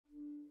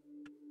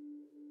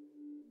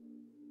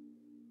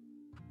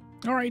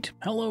Alright,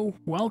 hello,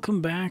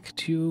 welcome back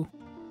to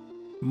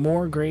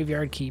more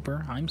Graveyard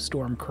Keeper. I'm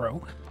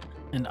Stormcrow,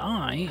 and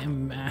I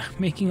am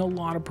making a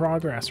lot of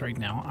progress right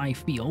now, I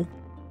feel.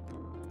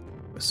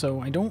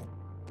 So I don't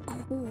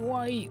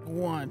quite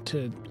want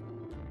to...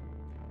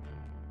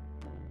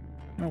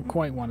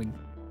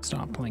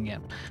 stop playing yet.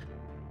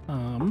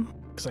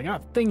 Because I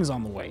got things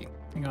on the way.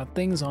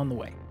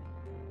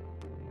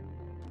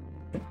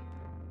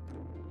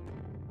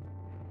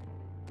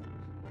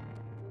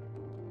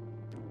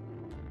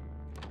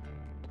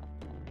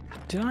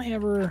 Did I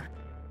ever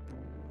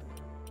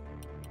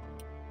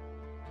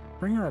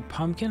bring her a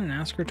pumpkin and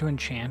ask her to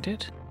enchant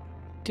it?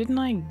 Didn't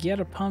I get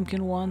a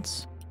pumpkin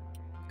once?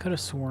 Could have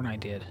sworn I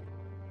did.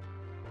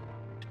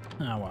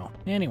 Oh well.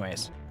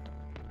 Anyways.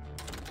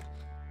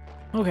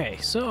 Okay,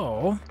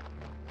 so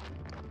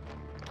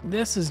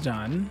this is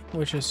done,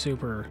 which is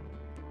super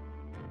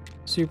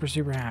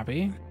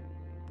happy.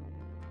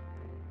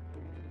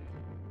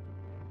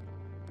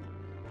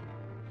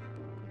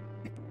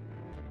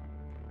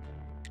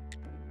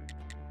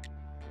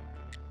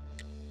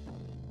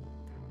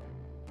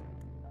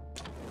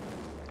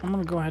 I'm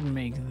gonna go ahead and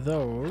make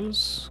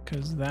those,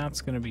 because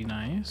that's gonna be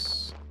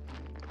nice.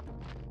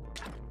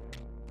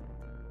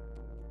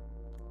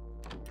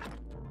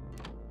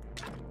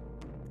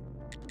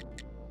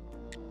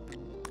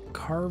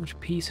 Carved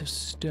piece of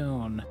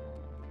stone.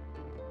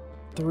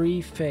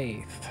 3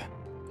 faith.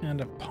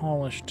 And a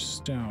polished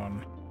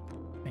stone.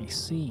 I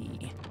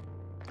see.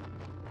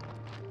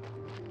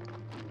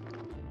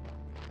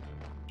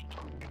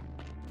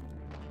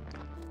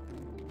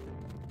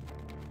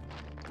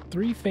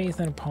 Three faith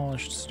and a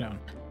polished stone.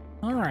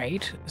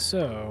 Alright,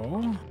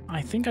 so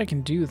I think I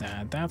can do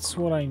that. That's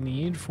what I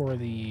need for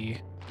the...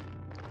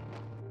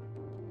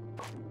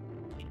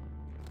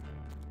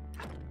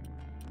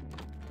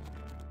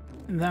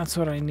 That's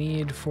what I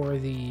need for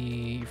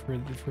the...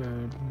 for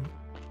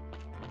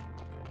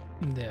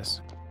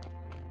this.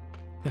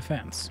 The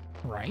fence,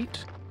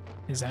 right?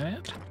 Is that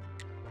it?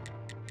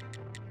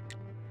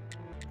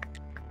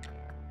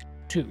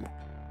 Two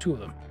of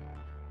them.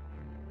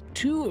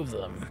 2 of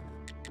them.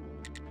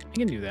 I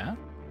can do that.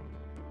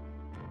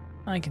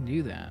 I can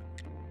do that.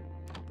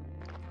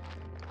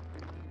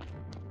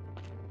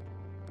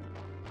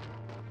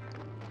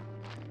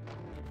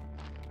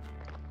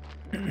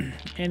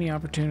 Any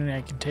opportunity I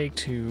can take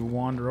to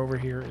wander over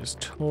here is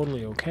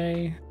totally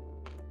okay,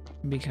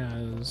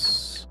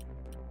 because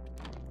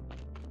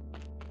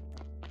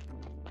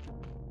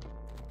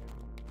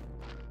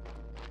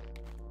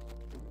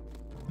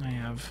I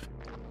have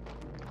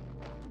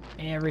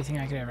everything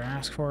I could ever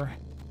ask for.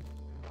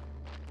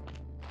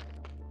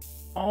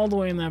 All the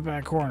way in that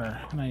back corner,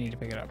 and I need to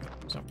pick it up.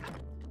 So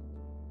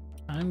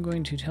I'm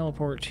going to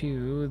teleport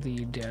to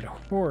the dead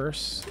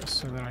horse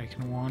so that I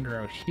can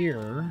wander out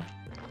here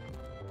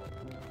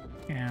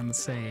and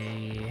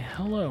say,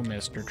 hello,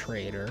 Mr.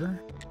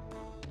 Trader.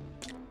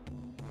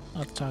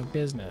 Let's talk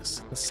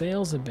business. The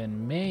sales have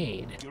been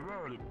made.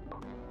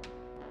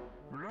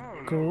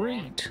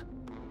 Great.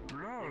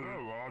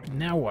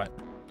 Now what?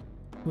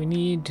 We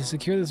need to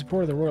secure the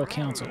support of the Royal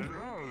Council.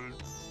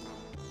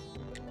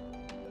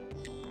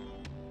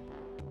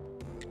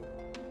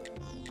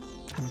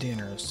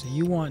 Dinners.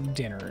 You want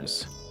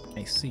dinners.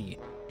 I see.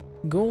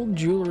 Gold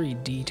jewelry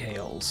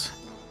details.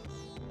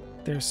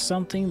 There's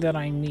something that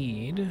I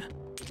need.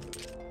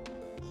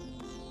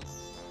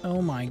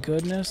 Oh my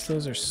goodness,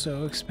 those are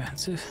so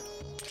expensive.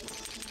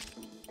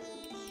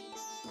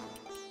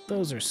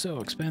 Those are so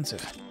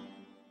expensive.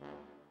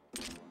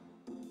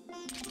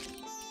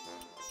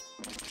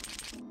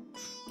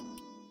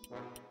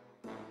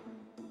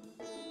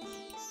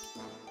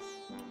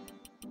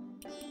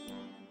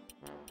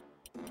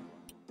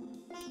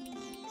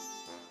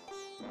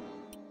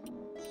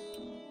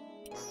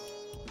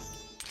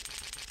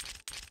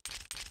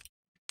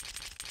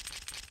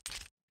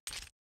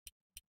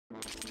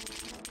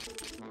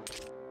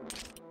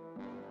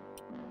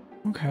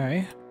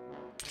 Okay.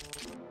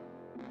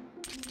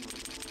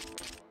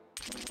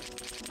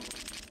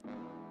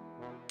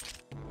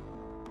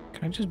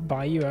 Can I just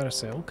buy you out of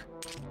silk?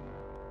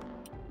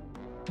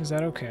 Is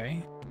that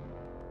okay?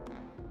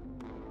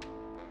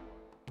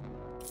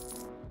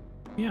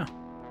 Yeah.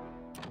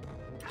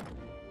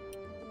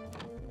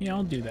 Yeah,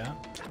 I'll do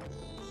that.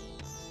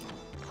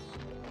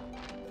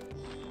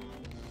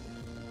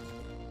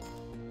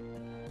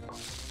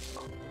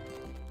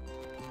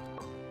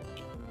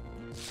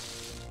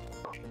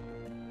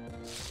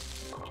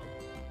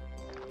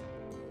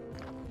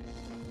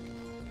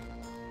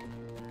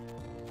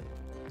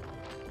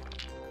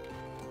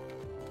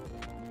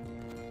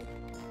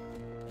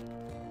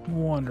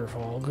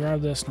 Wonderful. I'll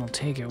grab this and I'll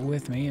take it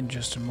with me in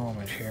just a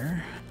moment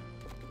here.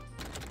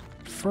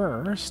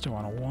 First, I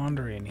want to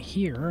wander in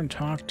here and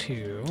talk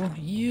to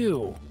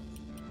you.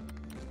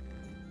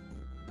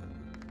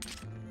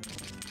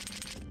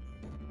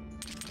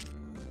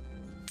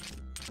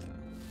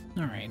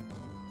 Alright.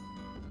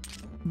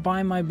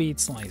 Buy my beet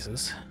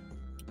slices,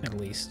 at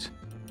least.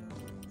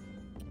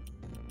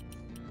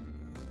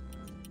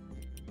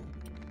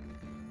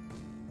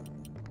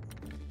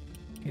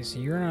 Okay, so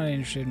you're not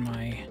interested in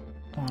my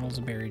bottles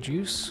of berry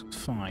juice.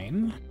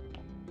 Fine.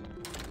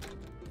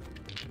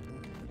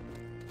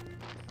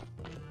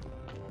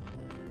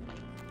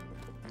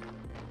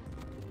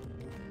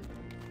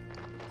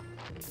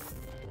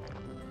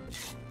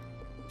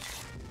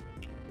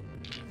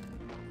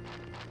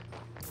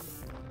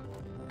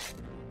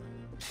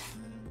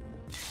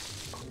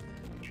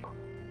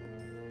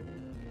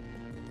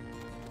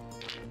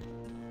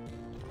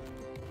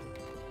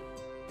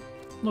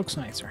 Looks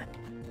nicer.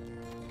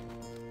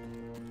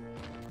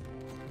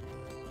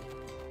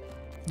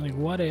 Like,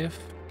 what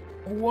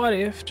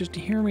if, just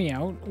hear me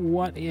out,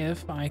 what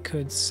if I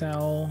could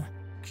sell...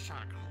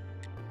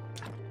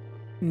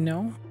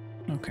 No?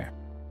 Okay.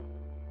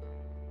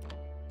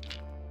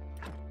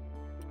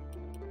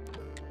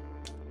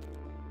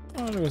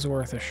 Thought it was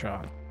worth a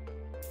shot.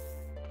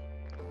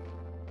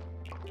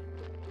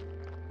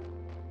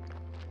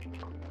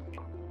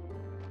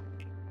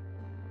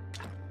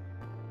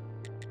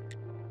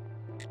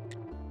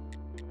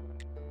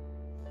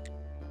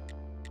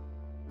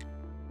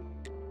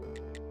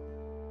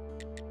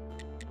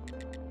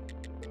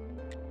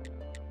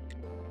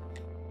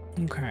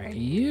 Okay,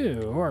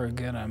 you are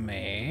gonna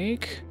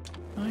make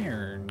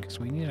iron, because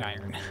we need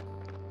iron.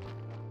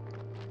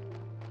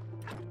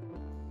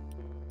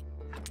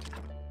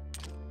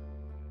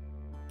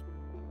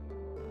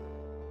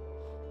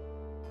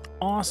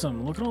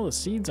 Awesome, look at all the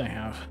seeds I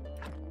have.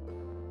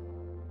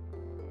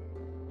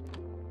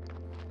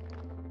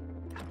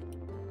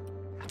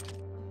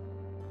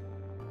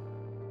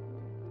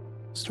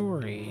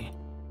 Story.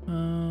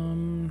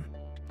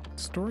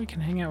 Story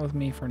can hang out with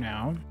me for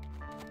now.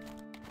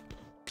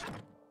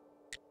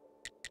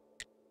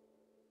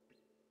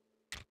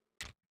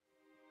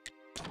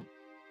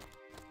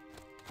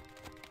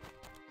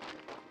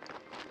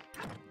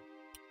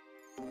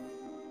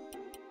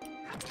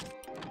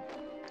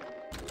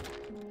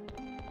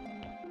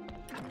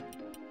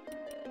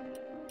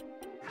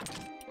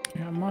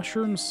 Yeah,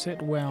 mushrooms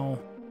sit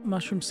well.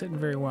 Mushrooms sit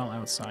very well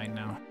outside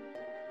now.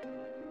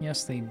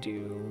 Yes, they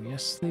do.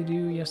 Yes, they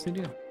do. Yes, they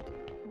do.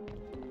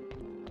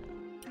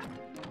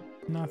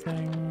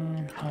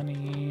 Nothing.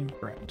 Honey.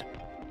 Bread.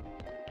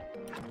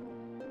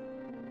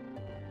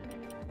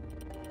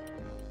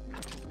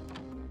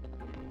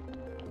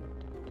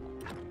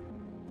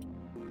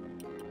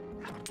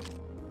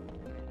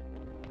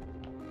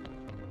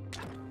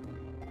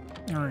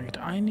 Alright,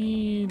 I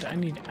need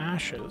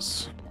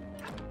ashes.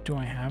 Do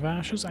I have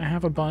ashes? I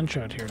have a bunch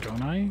out here,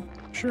 don't I?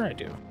 Sure I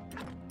do.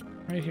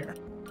 Right here.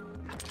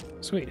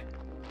 Sweet.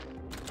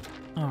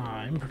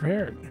 I'm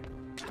prepared.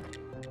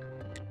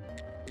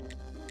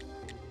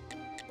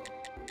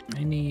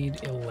 I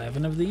need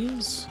 11 of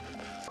these.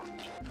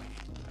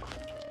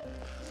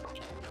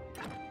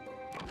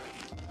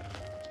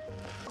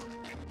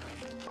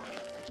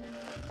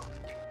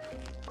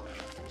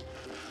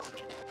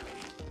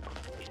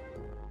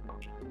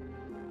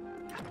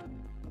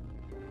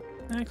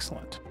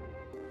 Excellent.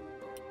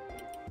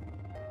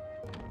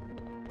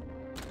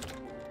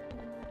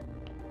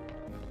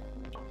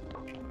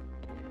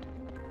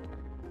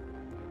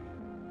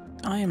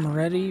 I am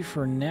ready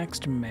for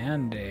next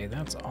man day.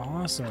 That's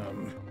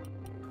awesome.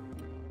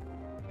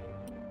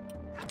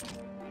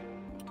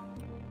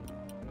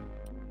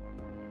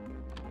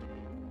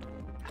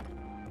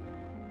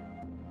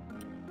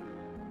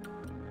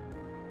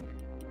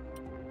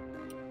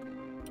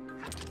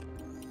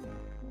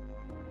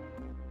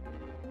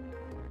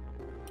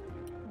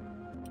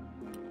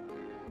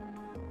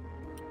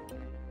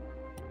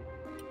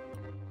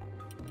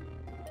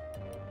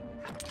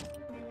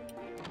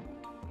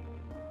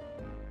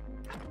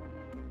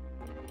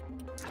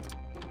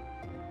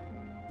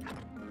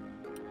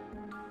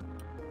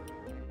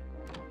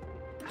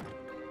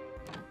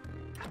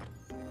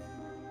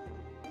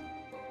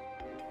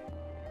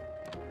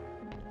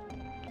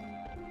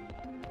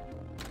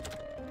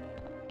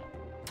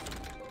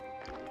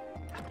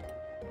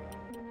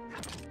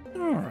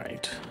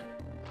 Alright.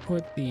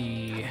 Put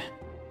the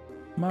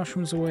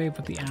mushrooms away,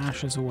 put the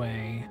ashes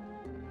away.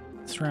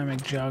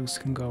 Ceramic jugs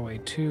can go away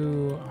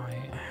too. I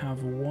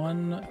have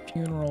one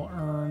funeral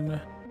urn.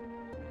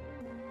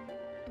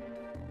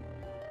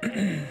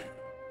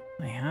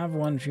 I have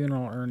one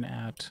funeral urn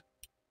at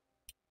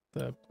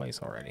the place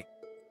already.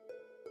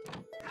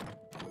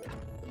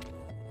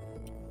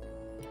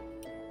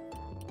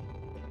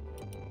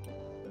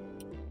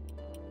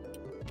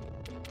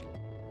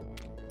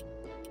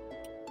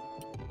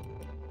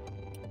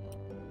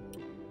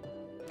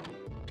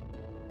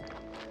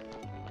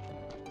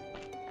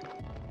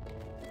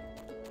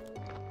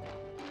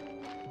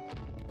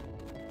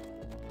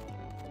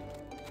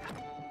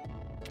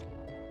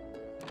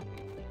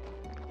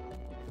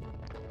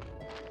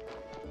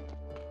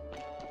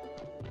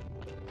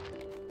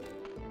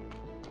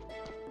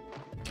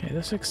 Okay,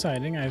 this is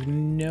exciting. I have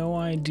no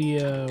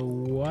idea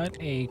what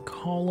a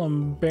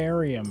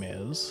Columbarium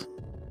is.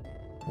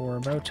 We're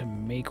about to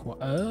make one.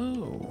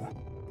 Oh.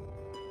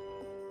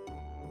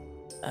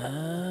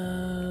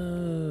 Oh.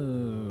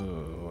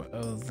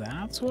 Oh,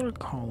 that's what a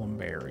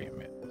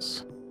Columbarium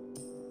is.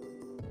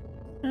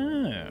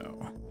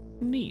 Oh,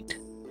 neat.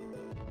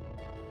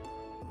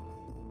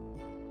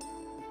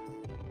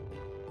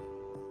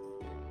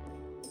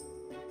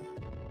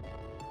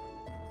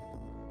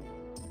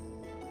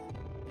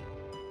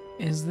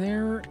 Is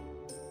there...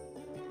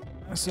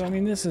 So, I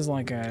mean, this is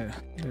like a...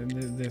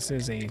 This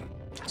is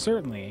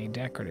certainly a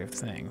decorative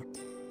thing.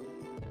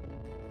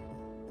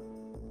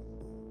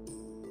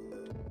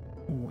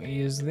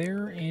 Is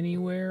there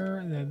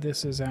anywhere that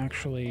this is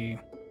actually...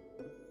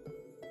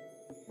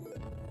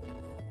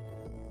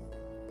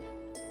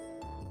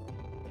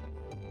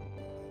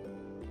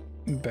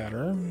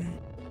 better?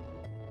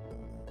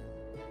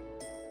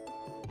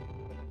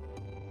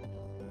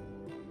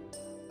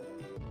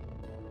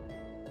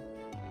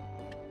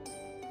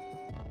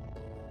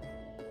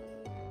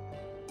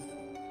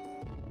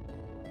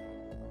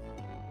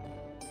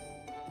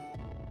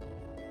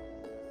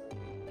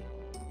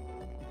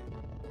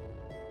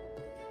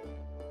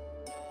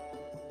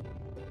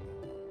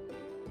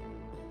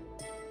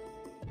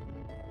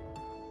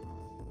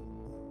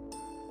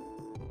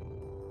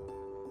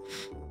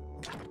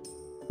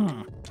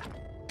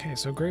 Okay,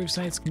 so grave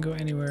sites can go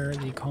anywhere.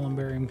 The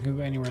Columbarium can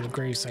go anywhere the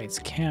grave sites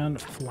can.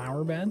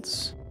 Flower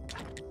beds.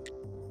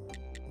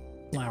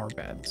 Flower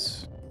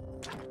beds.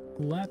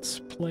 Let's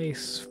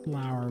place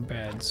flower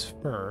beds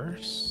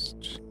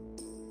first.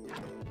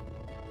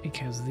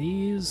 Because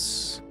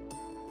these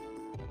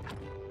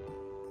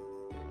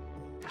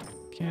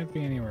can't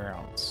be anywhere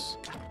else.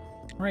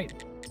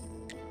 Right.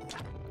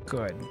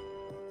 Good.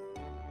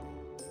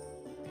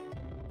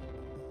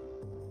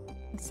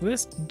 So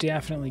this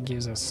definitely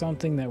gives us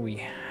something that we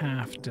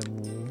have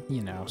to,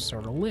 you know,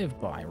 sort of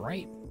live by,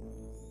 right?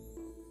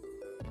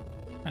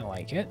 I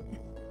like it.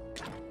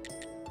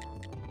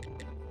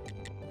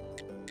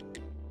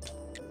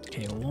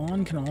 Okay,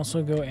 lawn can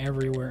also go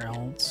everywhere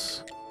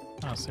else.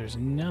 Oh, so there's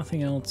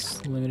nothing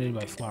else limited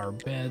by flower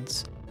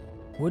beds.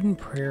 Wooden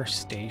prayer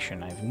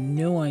station. I have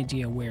no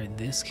idea where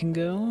this can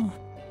go.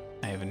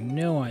 I have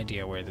no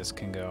idea where this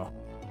can go.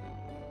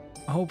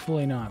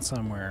 Hopefully not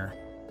somewhere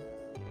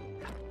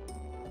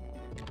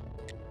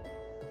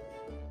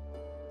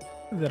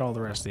that all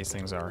the rest of these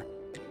things are.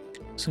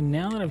 So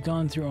now that I've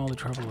gone through all the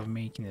trouble of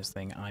making this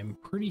thing, I'm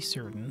pretty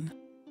certain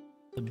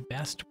the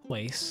best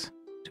place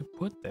to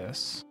put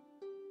this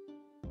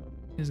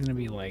is going to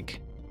be like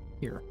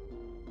here.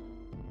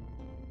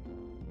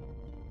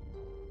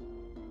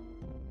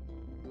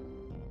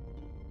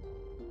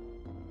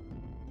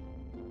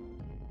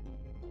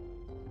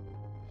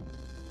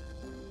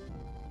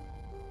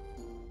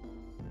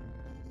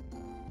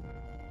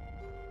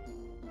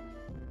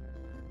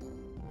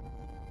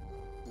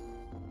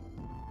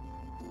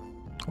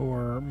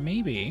 Or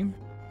maybe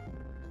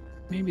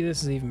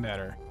this is even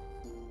better.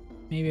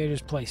 Maybe I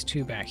just place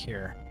two back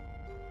here.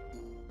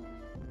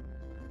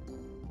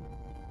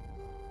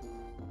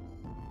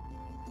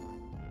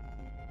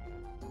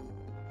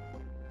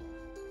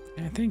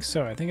 I think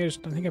so. I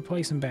think I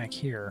place them back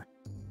here.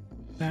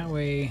 That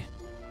way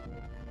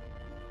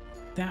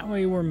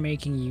we're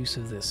making use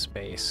of this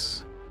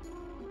space.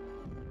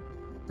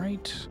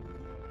 Right?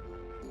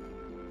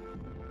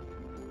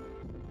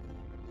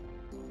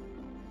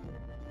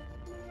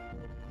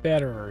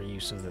 Better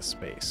use of this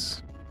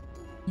space.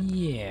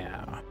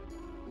 Yeah.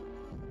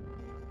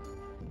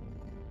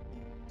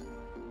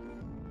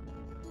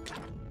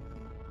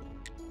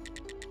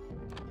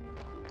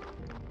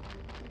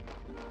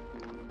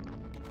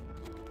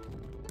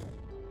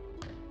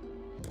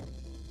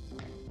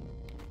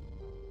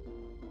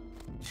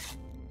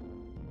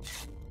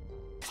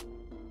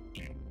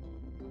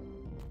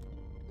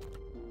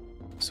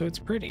 So it's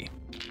pretty.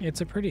 It's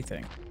a pretty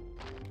thing.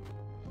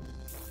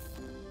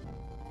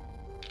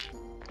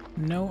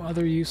 No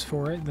other use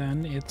for it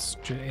than it's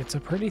a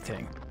pretty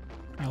thing.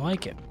 I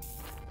like it.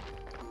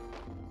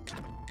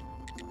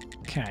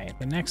 Okay,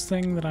 the next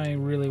thing that I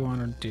really want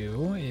to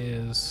do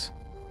is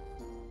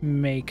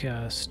make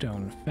a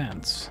stone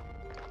fence.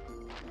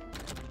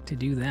 To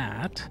do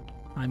that,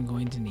 I'm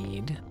going to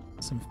need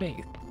some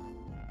faith.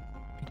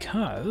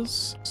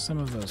 Because some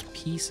of those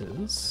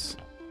pieces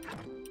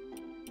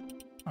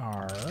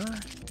are...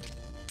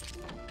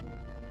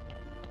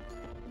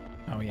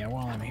 Oh yeah,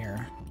 while I'm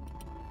here.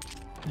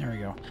 There we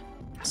go.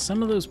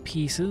 Some of those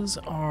pieces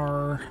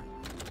are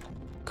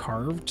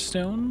carved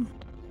stone.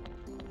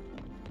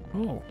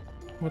 Oh,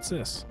 what's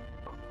this?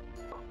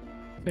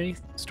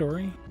 Faith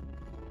story?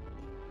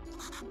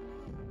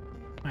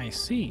 I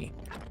see.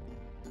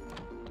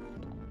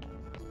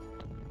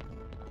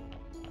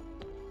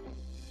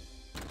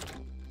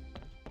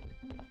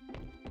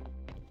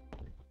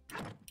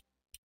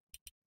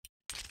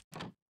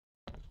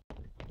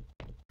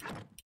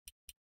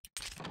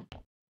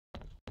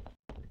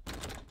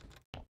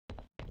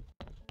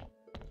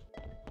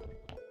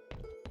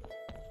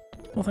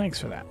 Well, thanks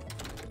for that.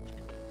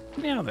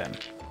 Now then.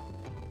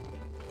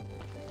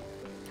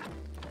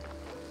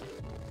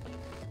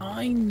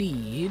 I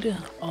need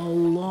a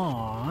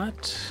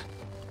lot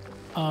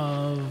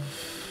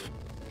of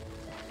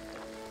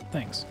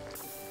things.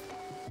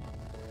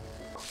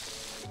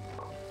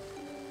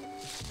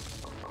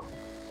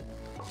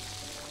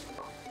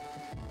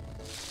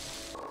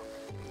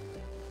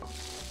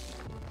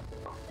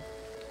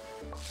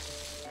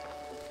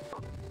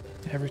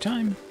 Every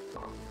time.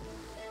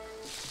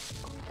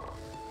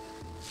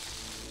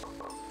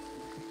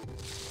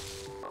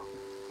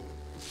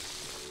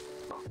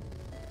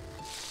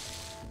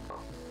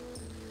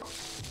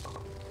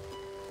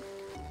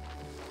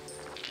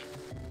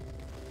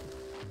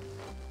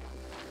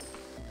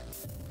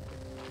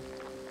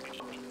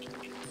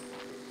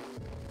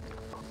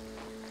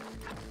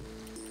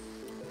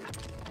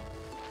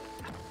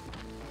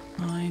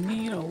 I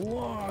need a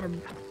lot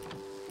of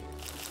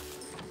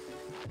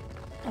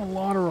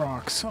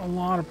rocks, a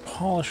lot of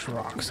polished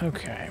rocks.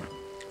 Okay.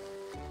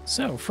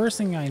 So, first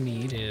thing I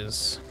need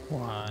is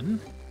 1,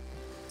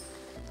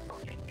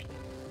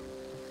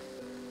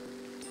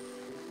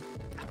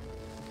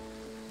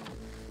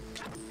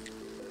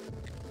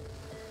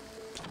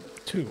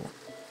 2.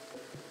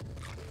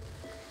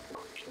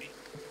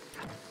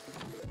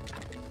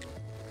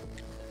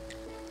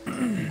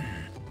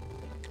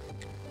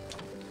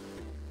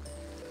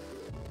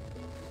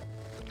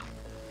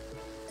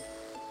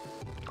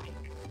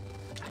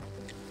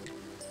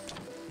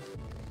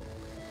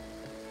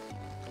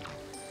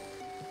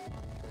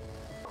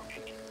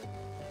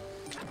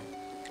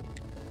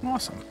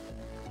 Awesome.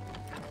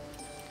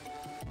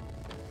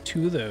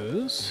 2 of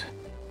those.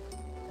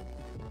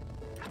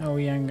 Oh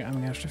yeah, I'm gonna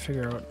have to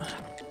figure out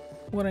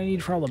what I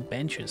need for all the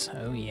benches.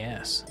 Oh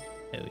yes.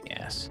 Oh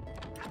yes.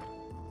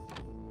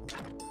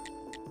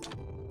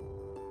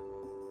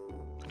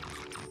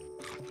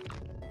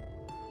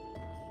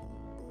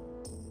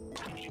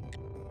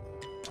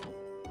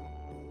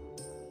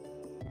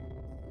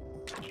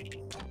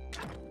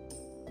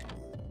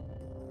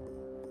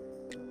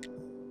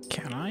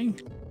 Can I?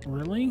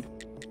 Really?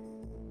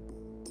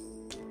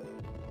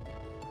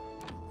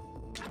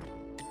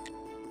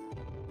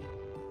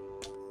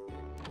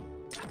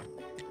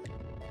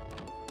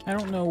 I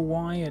don't know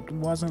why it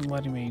wasn't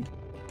letting me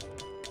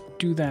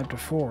do that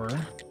before.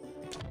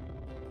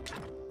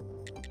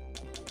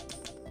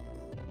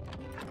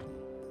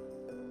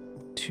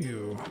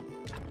 Two.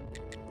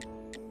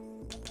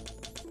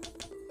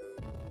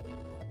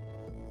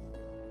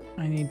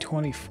 I need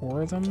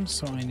 24 of them,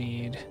 so I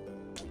need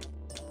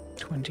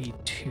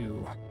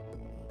 22.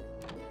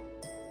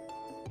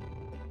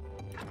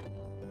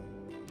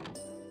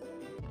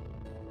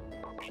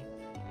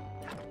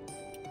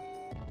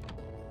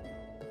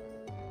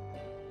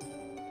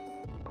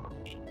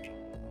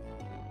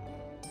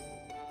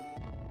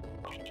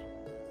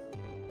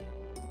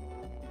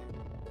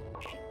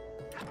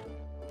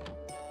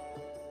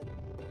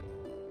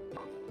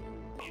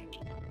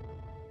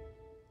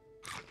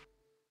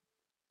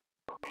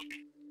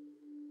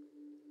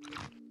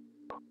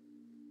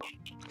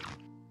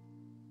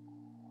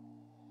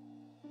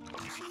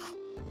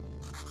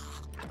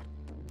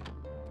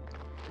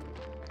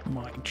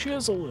 My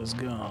chisel is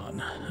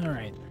gone.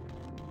 Alright.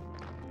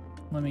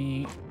 Let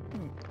me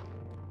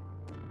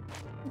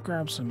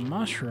grab some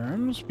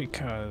mushrooms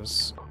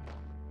because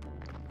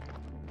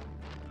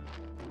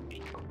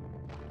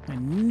I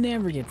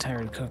never get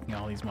tired of cooking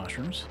all these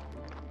mushrooms.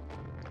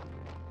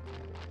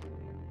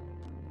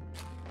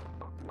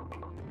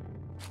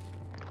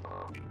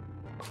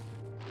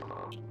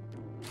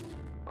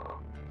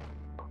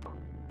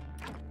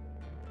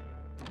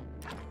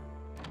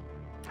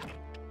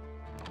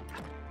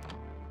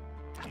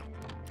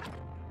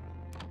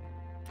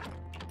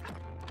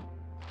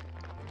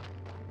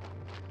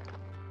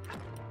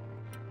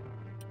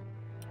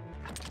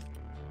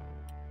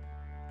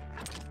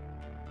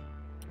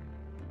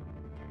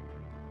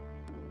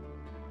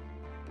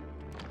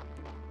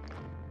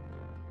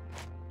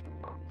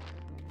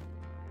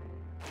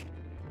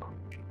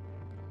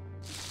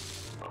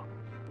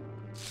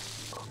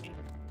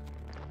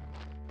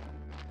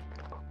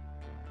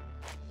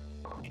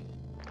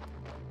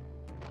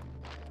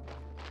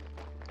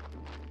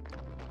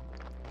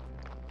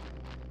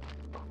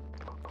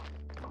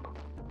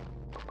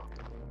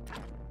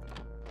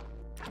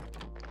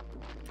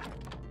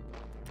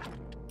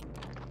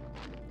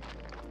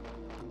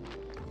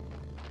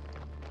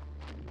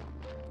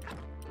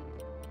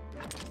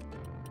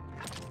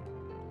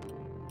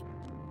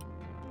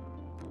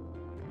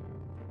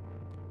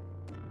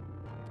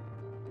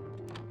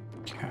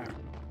 Okay.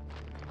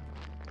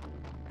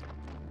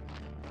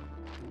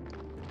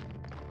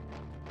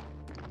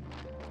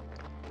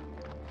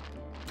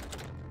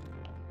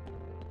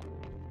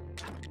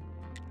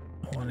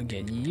 I want to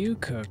get you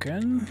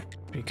cooking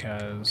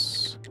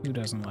because who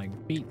doesn't like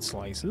beet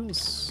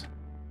slices?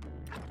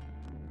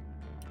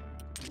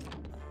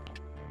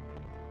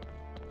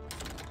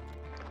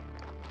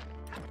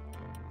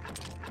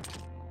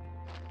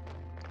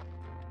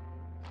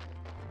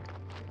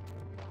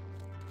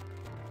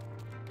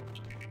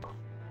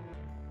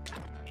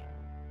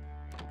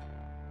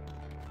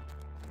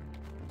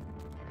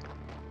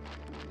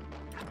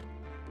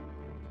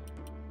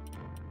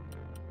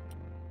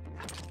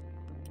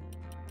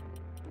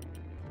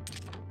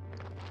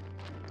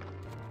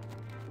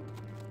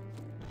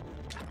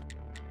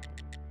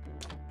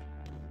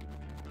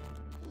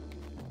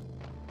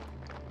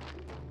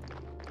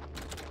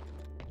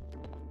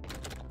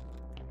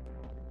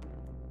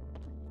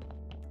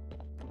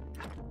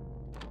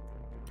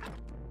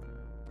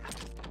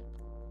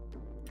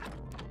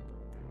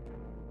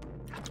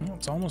 Well,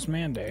 it's almost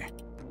man day.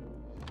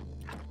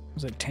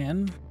 Was it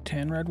 10?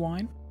 10 red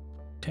wine?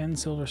 10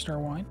 silver star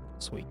wine?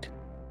 Sweet.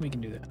 We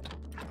can do that.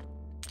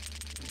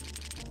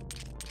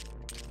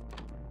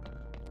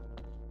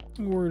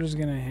 We're just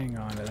gonna hang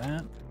on to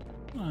that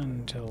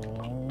until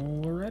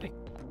we're ready.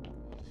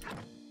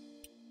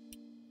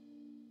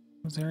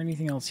 Was there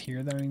anything else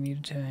here that I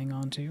needed to hang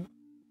on to?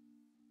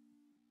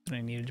 That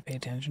I needed to pay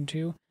attention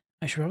to?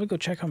 I should probably go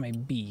check on my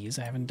bees.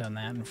 I haven't done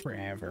that in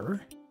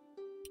forever.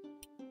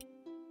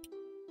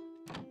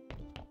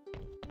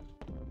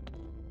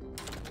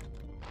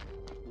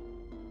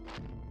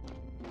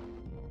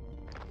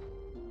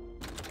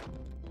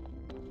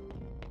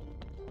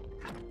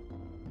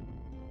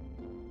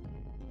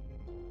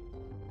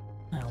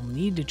 I'll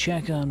need to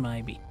check on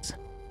my bees.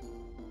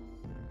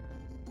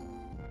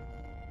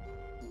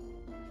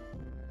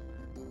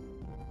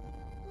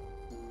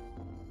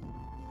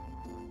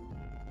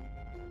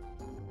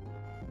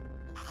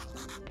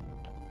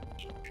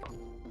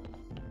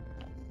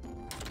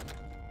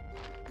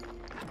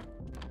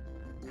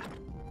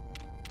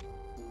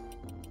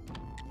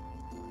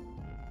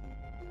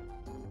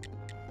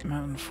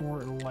 Mountain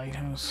Fort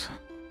Lighthouse.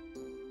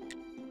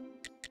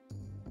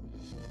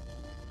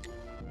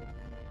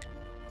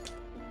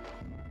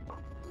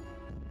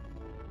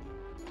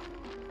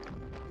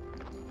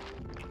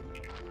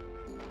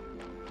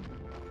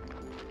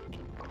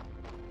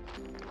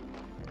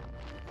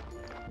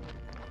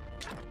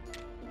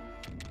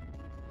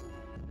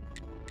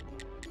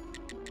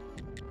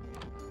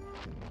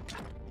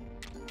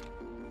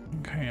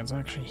 Okay, it's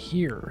actually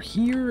here.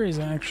 Here is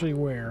actually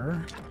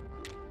where,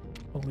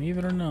 believe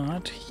it or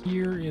not,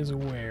 here is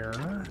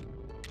where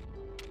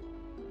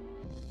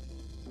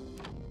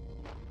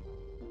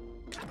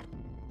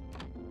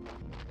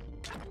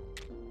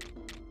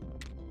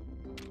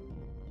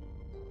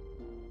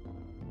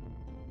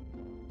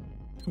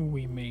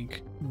we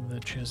make the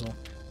chisel.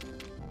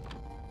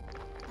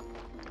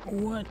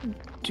 What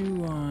do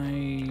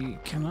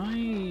can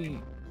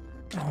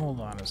I, hold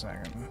on a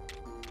second.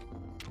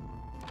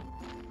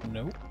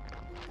 Nope.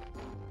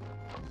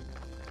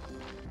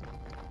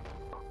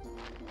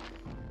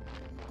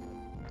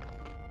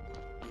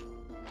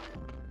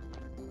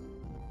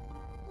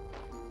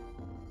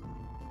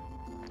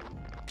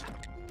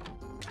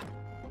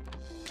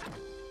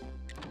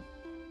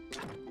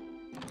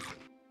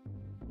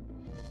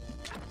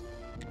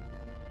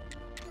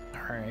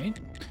 All right.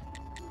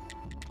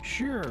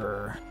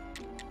 Sure.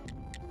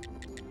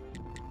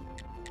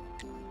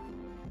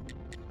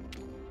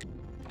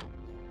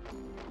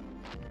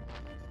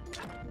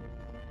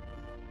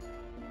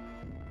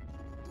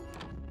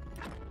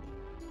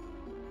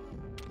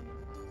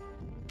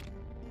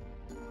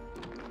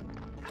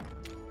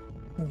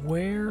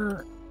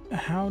 Where,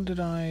 how did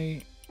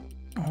I,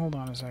 hold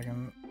on a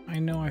second. I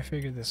know I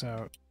figured this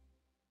out.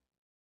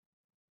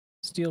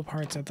 Steel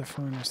parts at the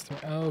furnace.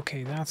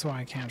 Okay, that's why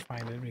I can't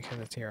find it, because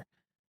it's here.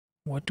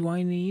 What do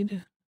I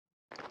need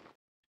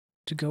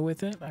to go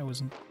with it? I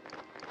wasn't...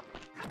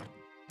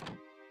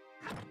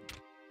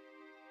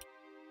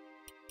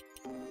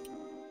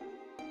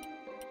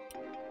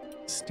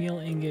 Steel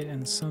ingot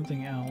and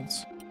something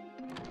else.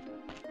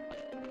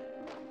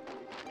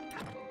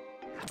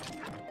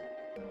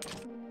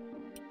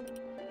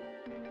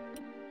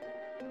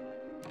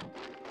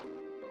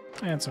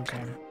 That's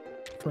okay.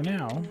 For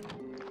now,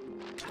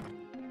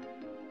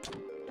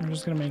 I'm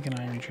just gonna make an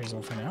iron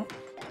chisel for now.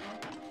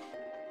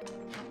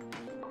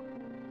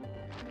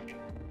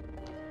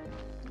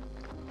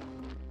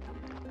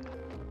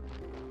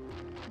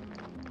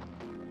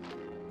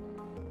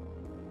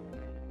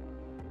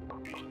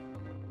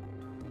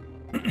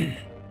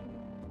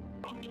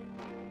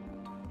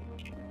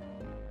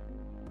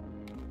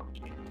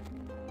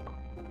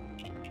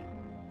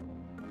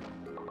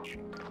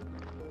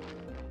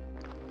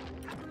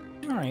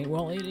 Alright,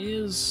 well, it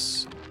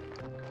is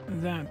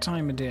that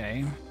time of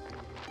day.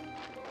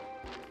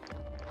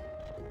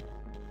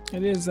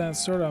 It is that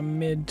sort of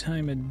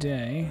mid-time of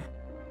day.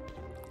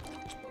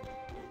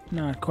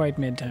 Not quite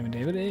mid-time of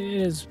day, but it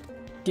is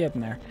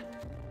getting there.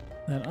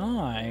 That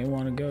I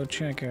want to go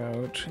check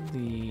out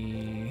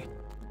the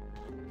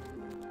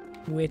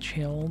Witch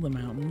Hill, the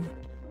mountain.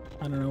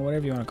 I don't know,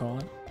 whatever you want to call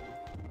it.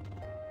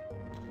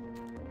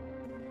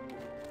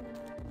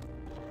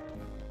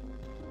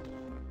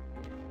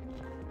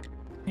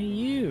 Hey,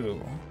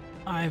 you!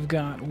 I've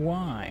got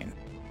wine.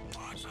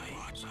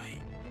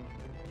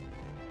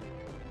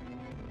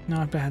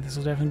 Not bad. This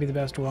will definitely be the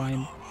best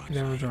wine we've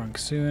ever drunk.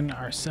 Soon,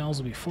 our cells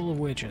will be full of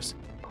witches.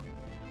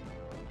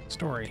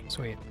 Story.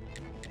 Sweet.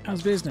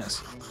 How's business?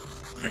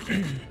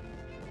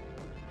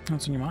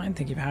 What's on your mind?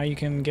 Thinking of how you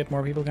can get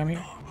more people to come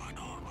here?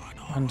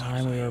 One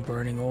time we were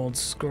burning old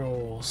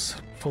scrolls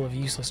full of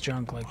useless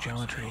junk like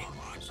geometry.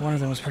 One of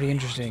them was pretty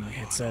interesting.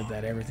 It said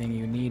that everything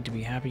you need to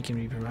be happy can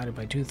be provided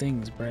by two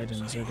things, bread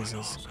and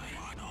circuses.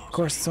 Of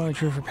course, it's only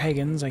true for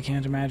pagans. I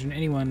can't imagine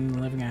anyone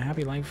living a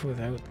happy life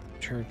without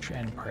church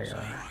and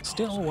prayer.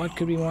 Still, what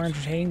could be more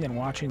entertaining than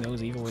watching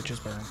those evil witches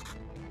burn?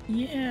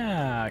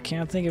 Yeah,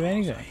 can't think of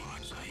anything.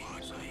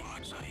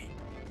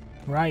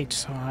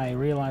 Right, I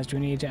realized we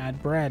need to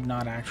add bread,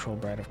 not actual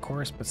bread, of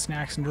course, but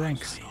snacks and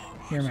drinks.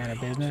 You're a man of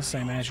business.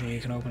 I imagine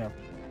you can open a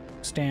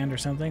stand or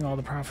something. All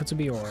the profits will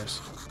be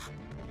yours.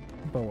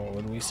 But what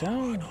would we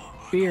sell?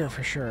 Beer,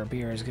 for sure.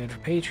 Beer is good for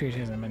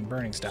patriotism and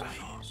burning stuff.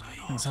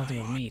 And something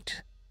with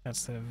meat.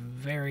 That's a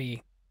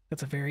very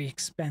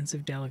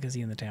expensive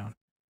delicacy in the town.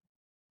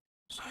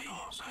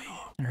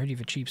 I heard you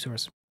have a cheap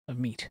source of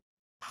meat.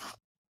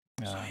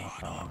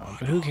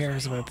 But who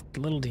cares about the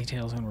little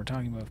details when we're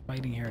talking about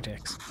fighting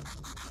heretics?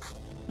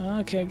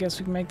 Okay, I guess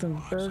we can make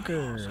them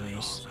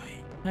burgers.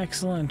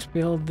 Excellent.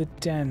 Build the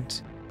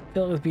tent.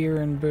 Fill it with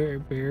beer and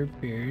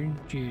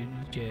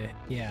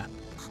yeah.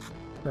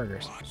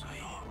 Burgers.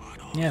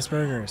 Yes,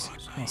 burgers.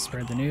 I'll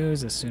spread the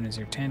news as soon as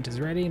your tent is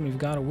ready, and we've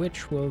got a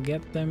witch. We'll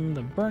get them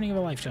the burning of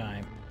a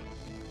lifetime.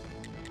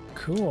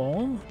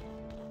 Cool.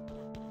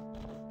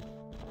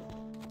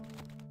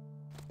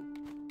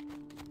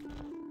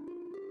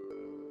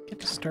 Get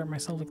to start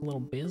myself like a little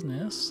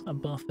business. A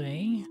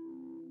buffet.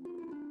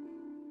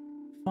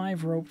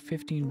 5 rope,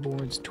 15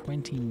 boards,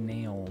 20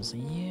 nails.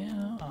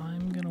 Yeah,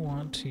 I'm gonna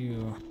want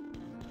to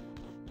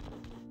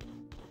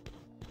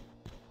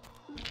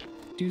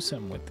do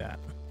something with that.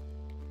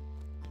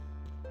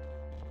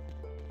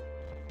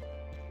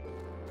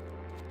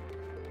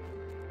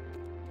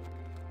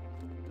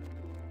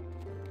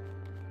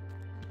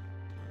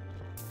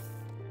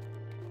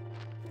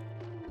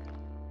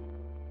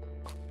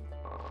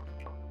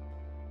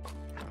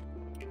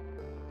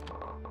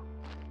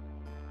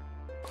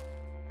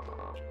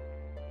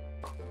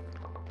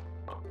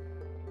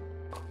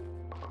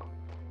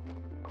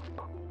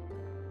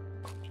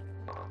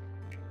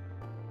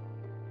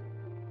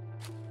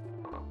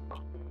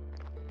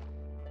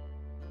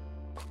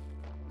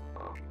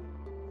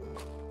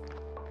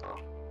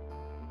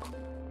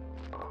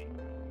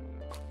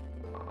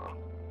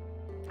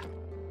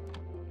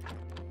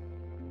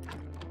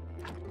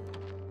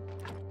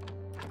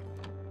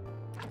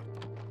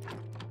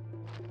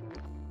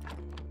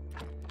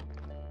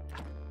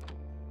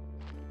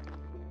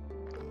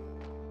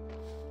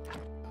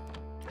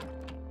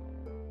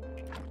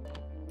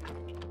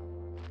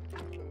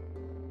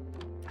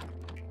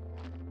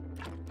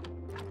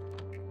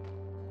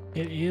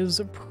 It is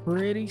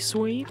pretty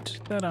sweet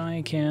that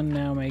I can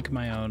now make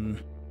my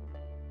own,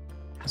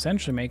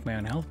 essentially make my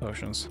own health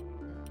potions.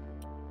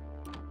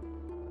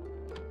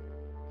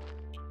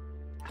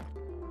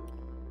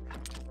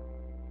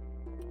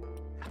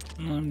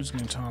 I'm just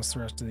going to toss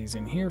the rest of these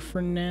in here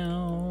for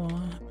now.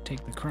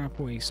 Take the crop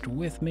waste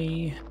with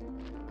me,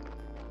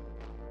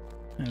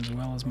 as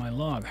well as my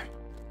log.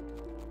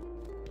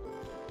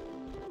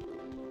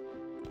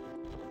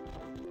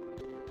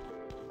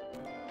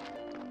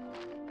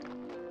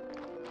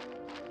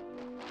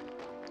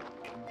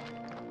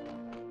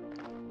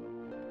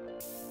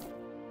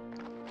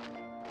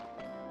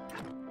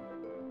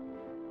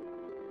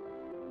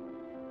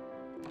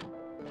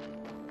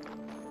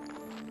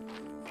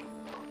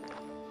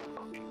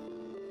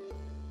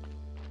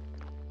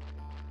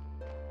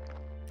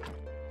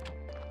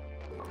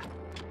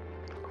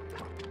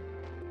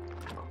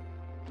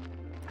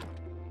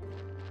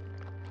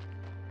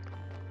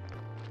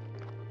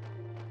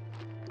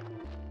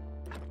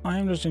 I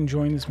am just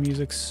enjoying this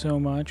music so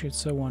much. It's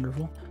so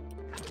wonderful.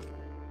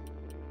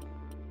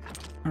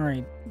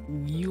 Alright,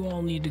 you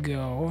all need to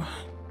go.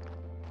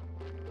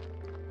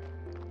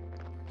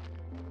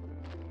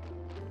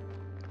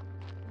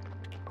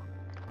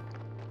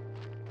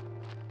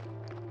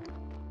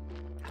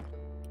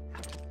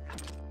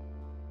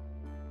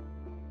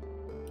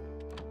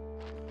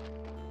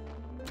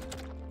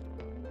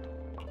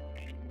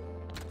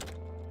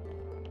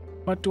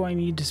 What do I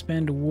need to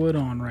spend wood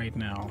on right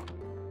now?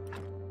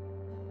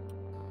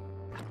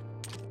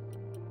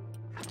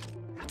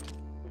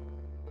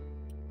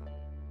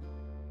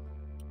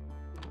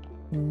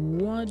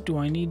 What do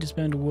I need to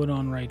spend wood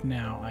on right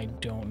now? I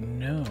don't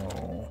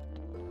know.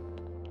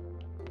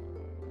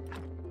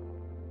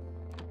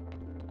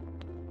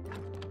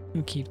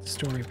 And keep the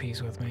story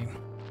piece with me.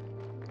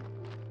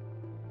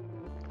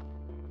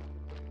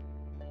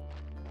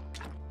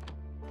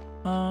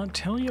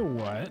 Tell you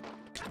what,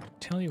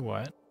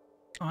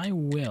 I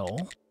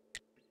will.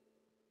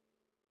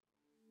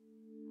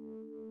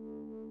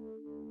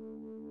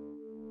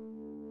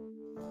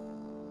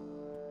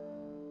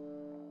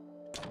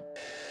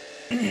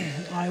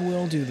 I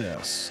will do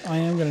this. I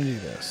am gonna do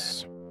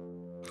this.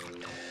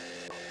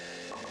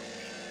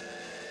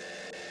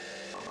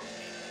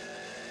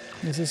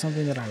 This is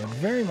something that I would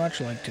very much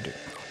like to do.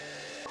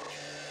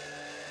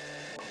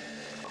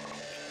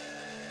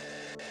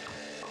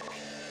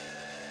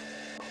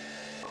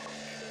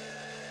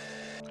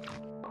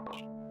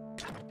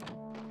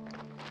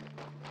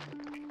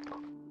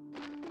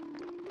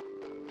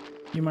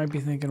 You might be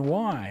thinking,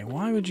 why?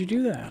 Why would you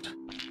do that?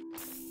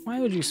 Why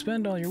would you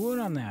spend all your wood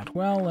on that?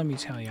 Well, let me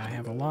tell you, I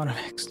have a lot of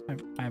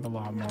I have a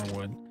lot more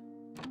wood.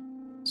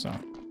 So.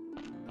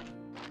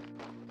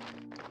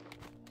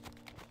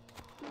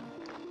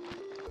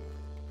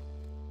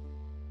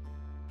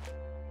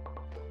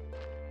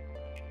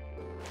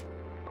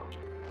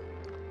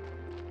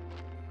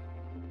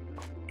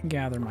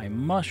 gather my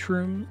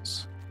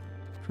mushrooms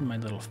from my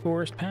little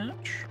forest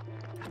patch.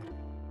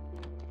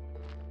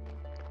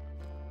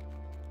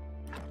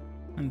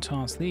 And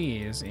toss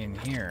these in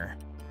here.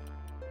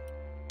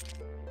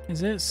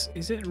 Is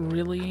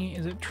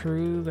it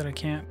true that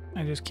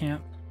I just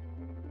can't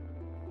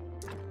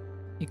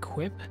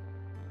equip?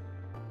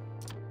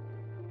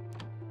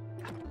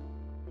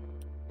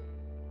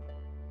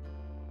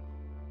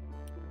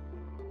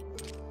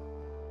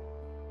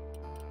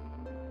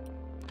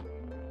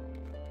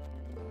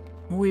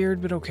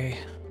 Weird, but okay.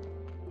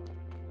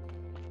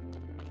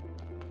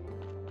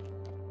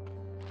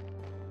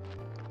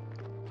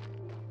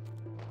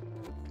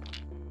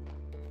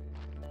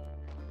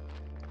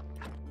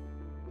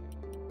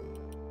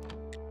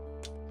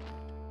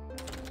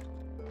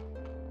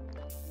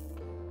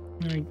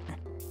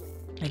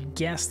 I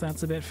guess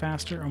that's a bit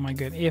faster. Oh my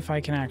god, if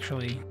I can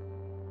actually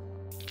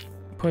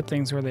put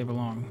things where they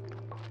belong.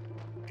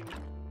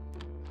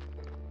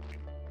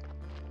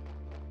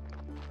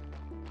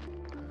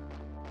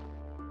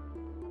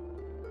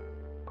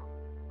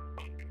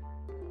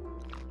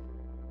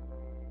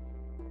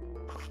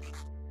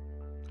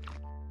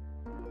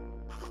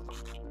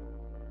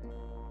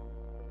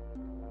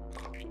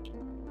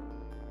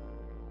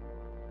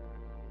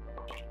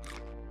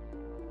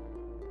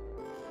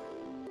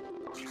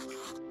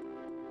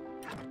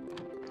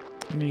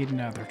 Need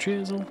another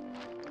chisel.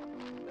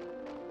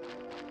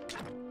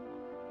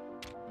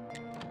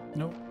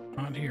 Nope,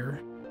 not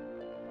here.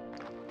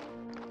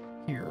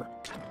 Here.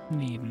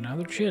 Need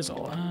another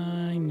chisel.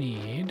 I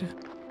need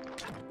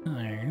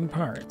iron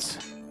parts.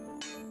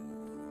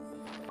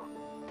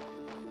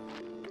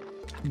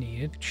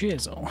 Need a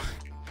chisel.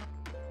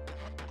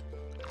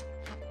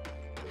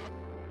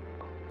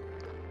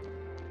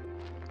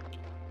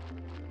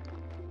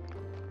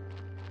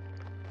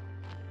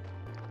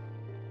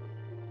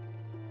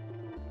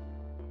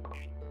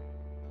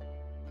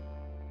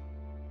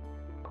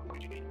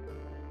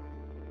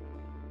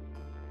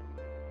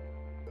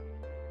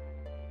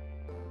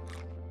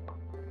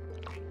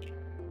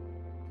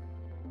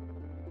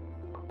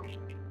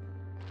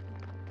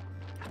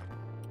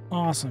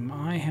 Awesome,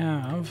 I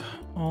have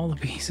all the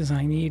pieces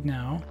I need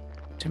now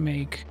to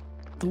make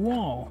the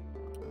wall.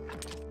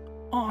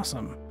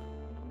 Awesome.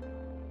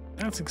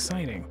 That's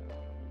exciting.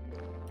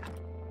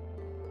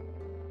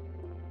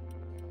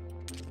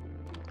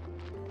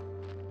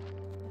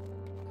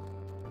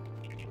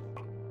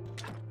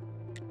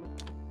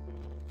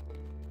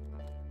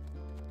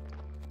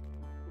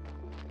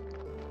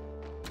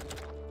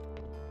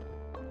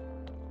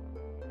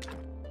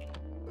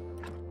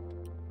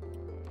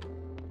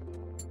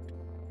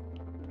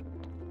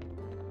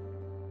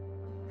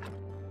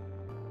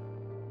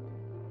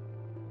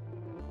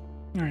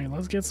 Alright,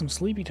 let's get some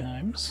sleepy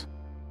times.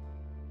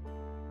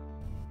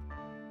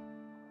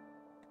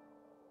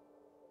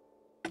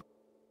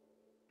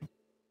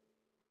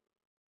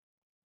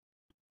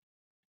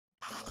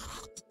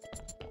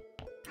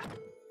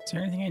 Is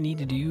there anything I need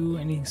to do?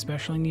 Anything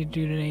special I need to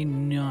do today?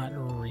 Not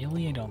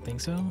really, I don't think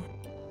so.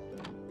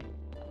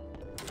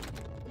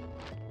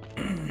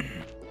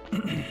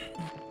 The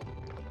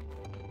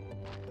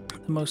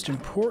most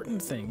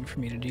important thing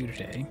for me to do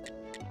today,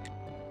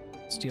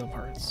 steel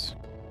parts.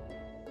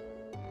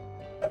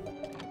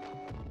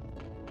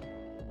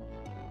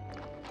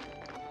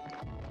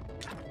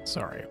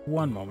 Sorry,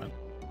 one moment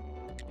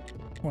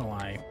while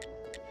I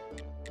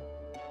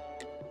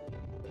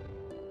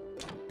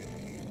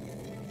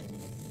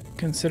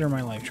consider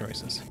my life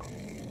choices.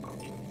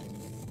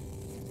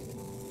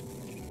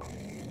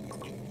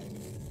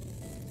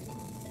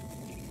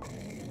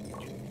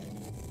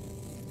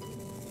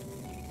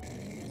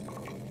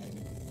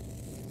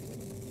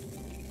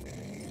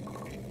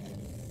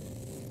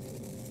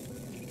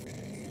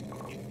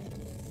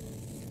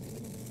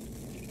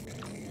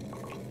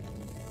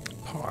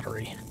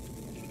 Pottery.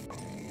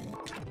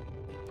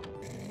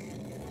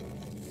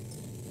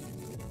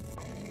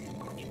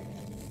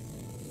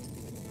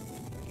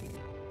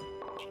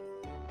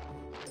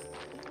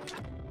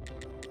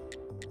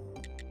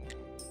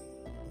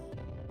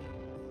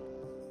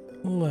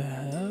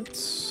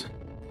 Let's...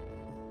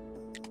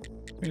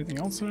 Anything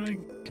else that I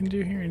can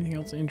do here? Anything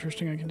else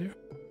interesting I can do?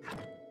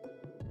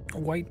 A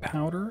white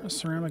powder, a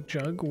ceramic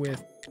jug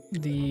with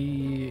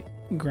the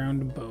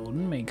ground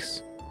bone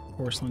makes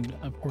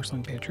a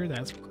porcelain pitcher.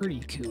 That's pretty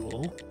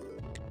cool.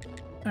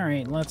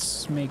 Alright,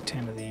 let's make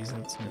 10 of these.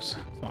 That's just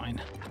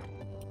fine.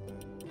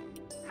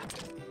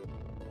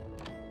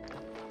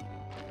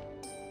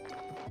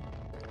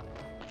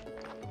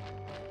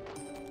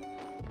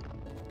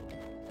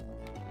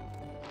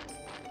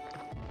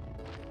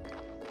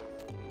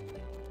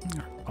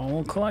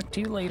 I'll collect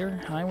you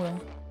later. I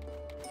will.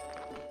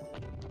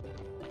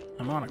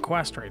 I'm on a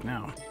quest right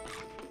now.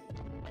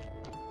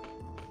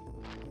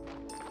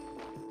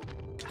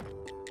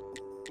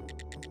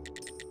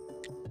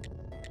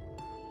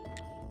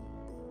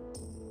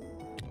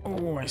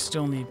 Oh, I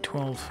still need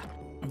 12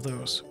 of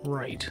those.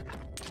 Right.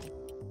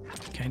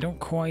 Okay, I don't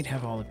quite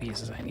have all the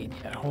pieces I need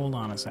yet. Hold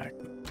on a sec.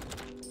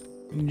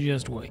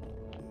 Just wait.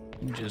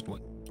 Just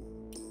wait.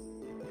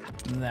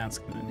 That's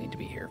gonna need to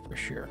be here for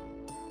sure.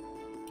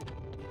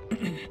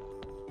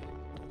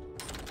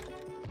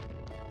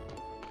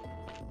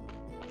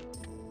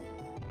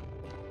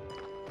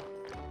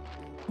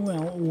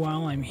 Well,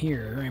 while I'm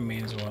here, I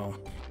may as well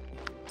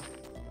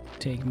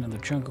take another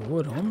chunk of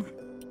wood home.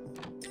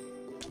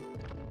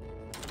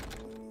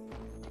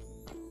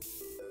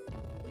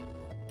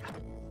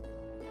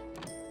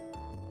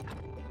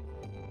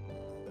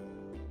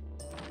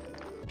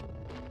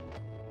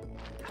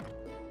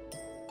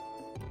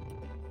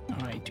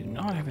 I do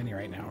not have any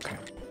right now, okay.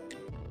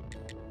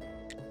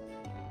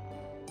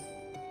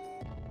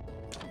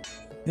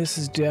 This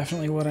is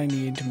definitely what I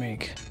need to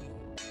make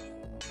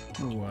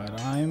what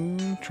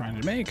I'm trying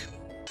to make.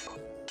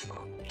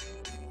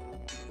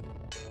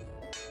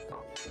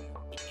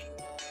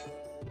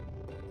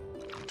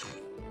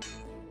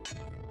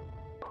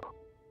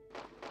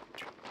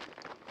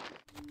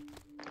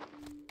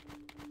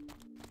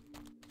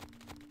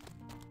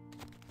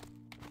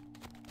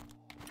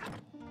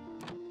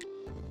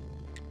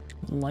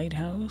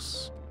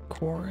 Lighthouse,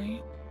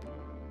 quarry.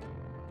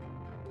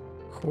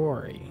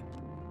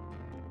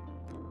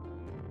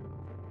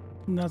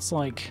 And that's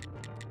like...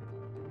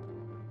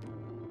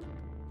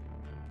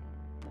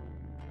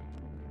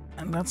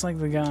 And that's like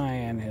the guy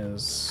and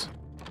his...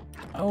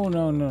 Oh,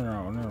 no,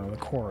 the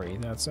quarry.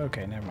 That's...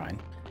 Okay, never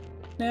mind.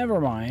 Never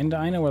mind.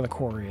 I know where the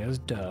quarry is.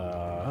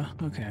 Duh.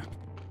 Okay.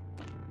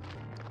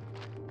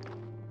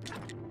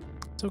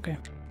 It's okay.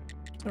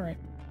 It's alright.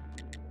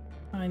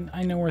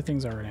 I know where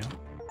things are now.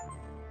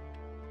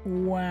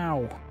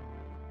 Wow.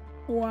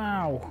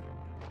 Wow.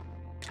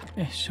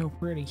 It's so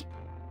pretty.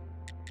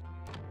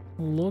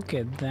 Look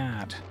at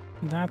that.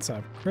 That's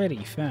a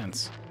pretty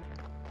fence.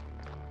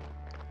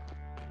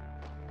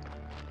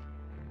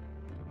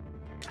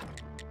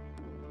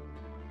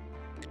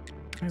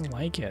 I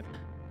like it.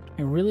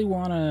 I really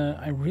want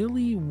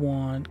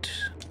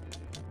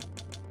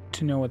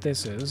to know what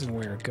this is and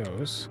where it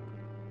goes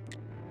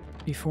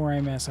before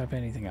I mess up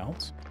anything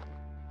else.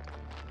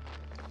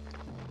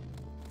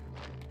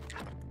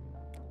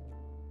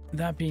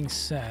 That being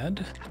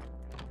said,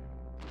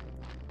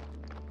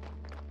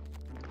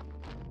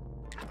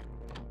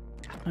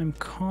 I'm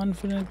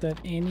confident that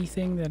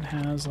anything that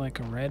has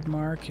like a red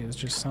mark is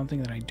just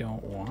something that I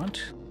don't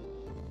want.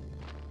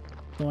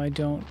 Though I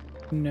don't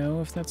know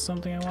if that's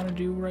something I want to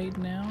do right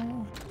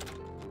now.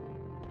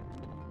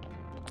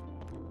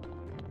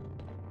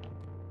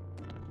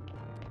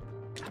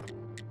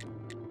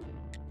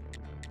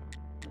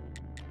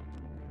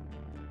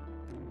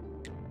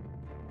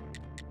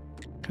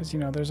 Because, you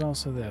know, there's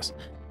also this.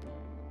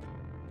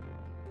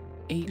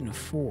 8 and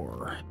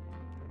 4.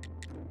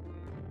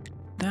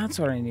 That's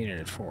what I needed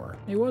it for.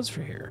 It was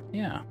for here.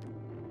 Yeah.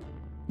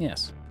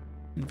 Yes.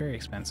 And very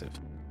expensive.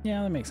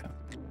 Yeah, that makes sense.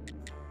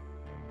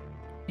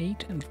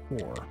 8 and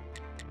 4.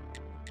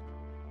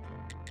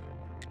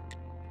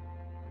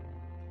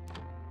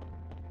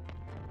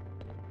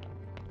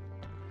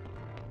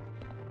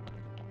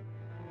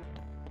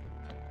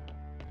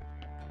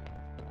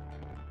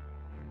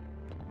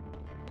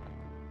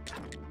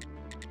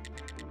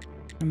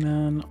 And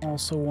then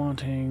also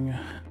wanting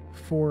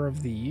 4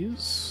 of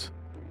these.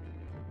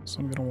 So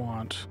I'm gonna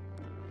want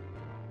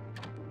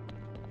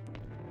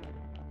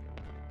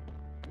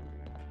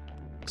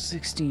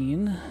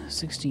 16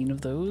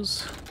 of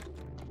those.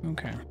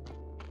 Okay.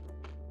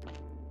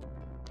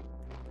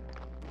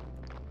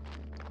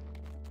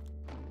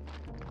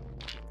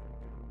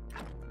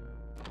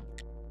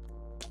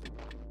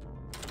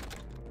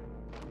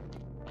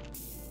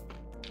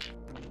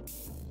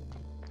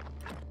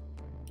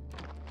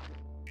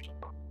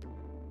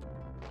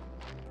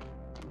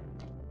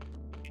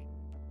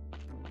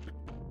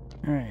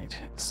 All right,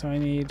 so I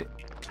need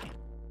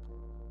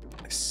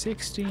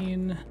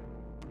 16.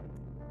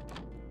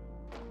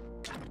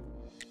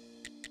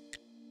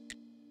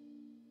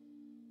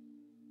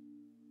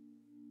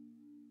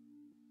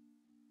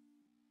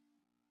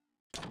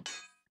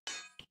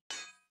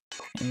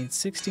 I need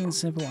 16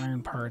 simple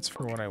iron parts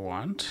for what I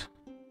want.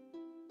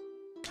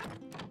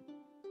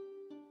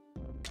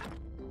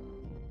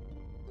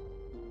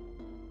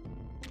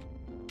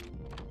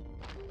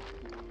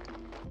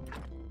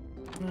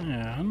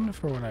 And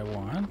for what I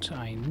want,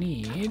 I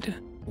need...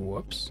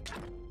 Whoops.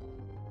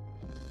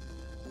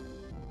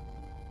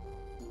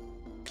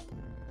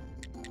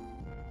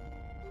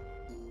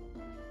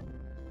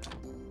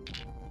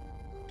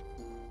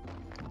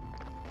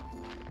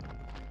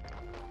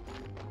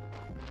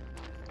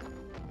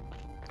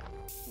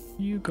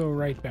 You go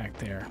right back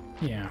there.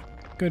 Yeah,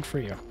 good for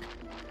you.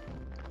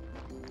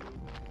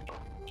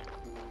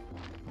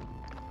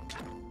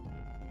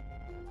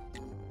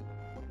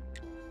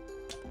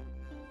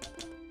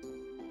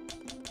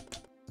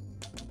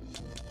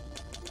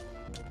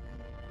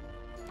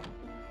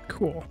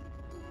 Cool.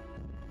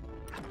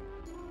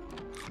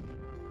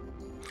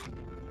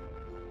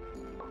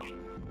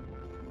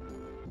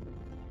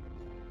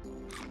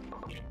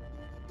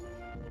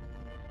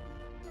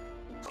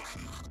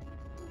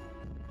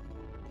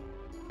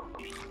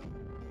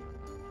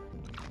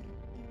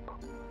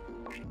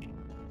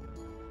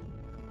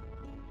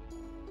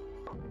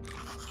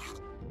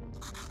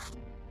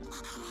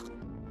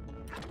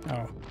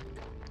 Oh.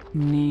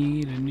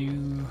 Need a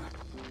new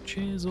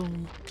chisel.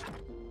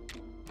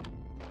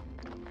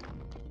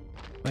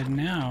 But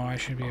now I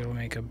should be able to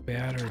make a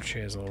better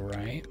chisel,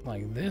 right?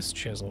 Like this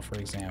chisel, for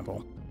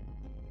example.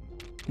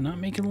 Not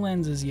making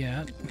lenses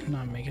yet.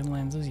 Not making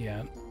lenses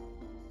yet.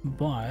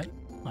 But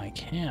I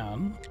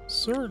can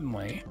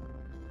certainly...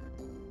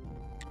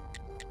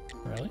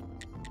 Really?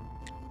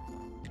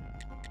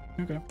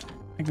 Okay.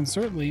 I can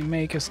certainly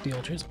make a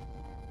steel chisel.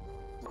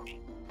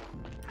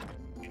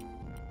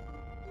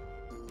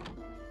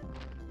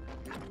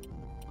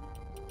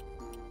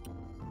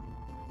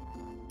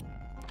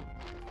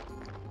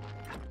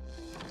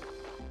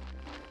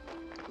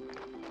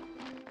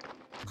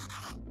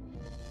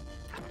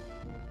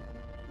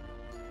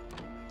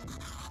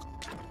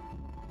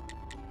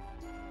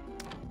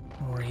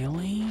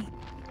 Really?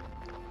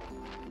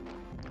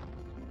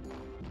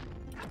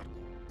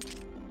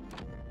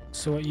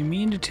 So what you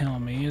mean to tell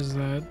me is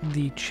that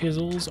the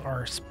chisels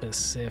are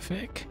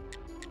specific?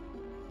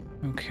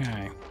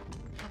 Okay.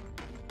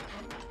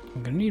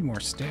 I'm gonna need more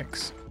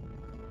sticks.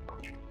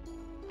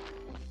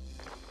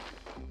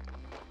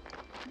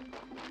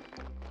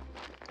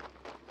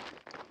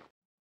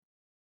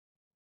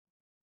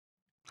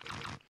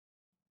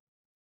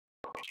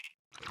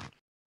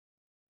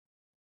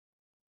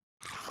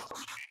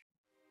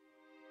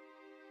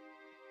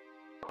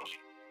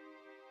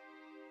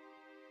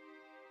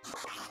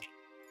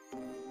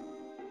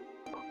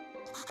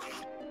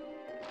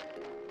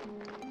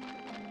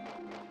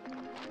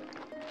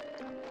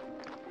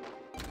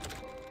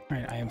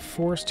 Alright, I am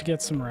forced to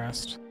get some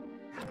rest.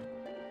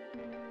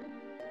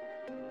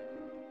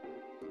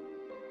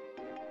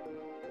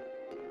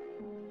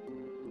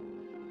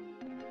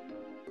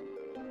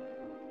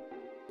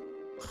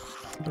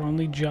 But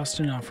only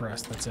just enough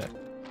rest, that's it.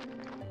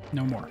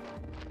 No more.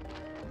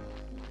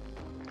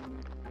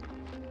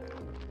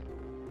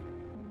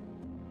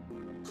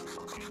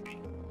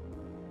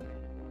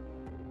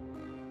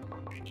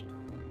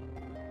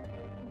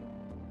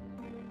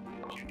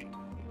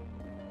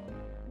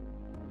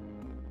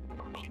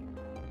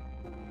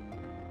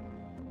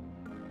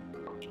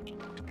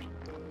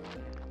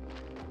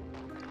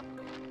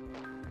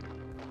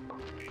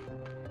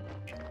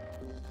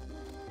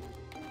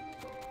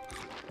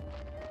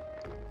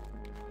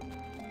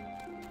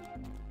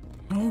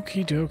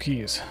 Okie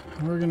dokies.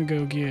 We're gonna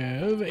go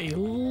give a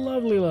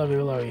lovely, lovely,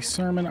 lovely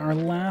sermon. Our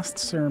last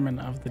sermon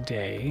of the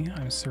day.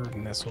 I'm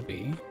certain this will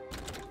be.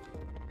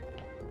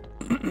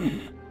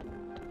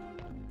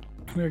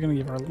 We're gonna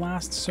give our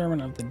last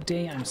sermon of the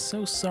day. I'm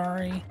so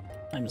sorry.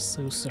 I'm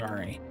so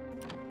sorry.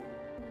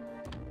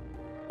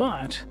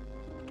 But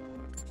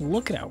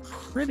look at how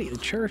pretty the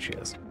church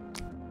is.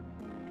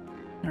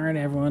 All right,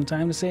 everyone,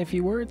 time to say a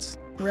few words.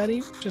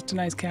 Ready? Just a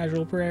nice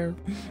casual prayer.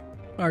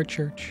 Our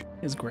church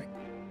is great.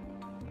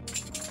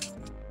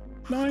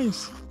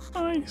 Nice,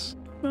 nice,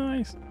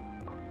 nice.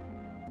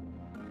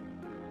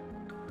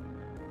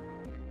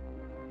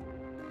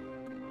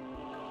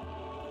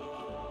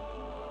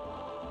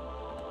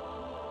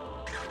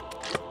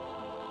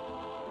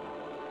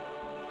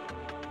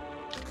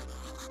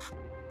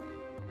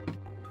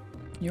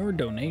 Your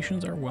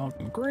donations are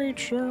welcome. Great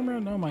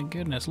sermon. Oh my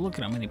goodness, look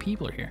at how many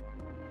people are here.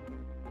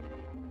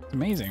 It's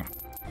amazing.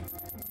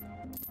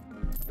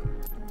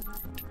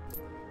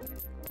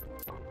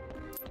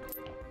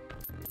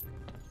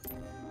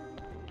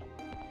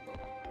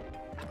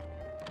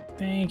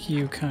 Thank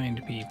you,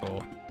 kind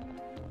people.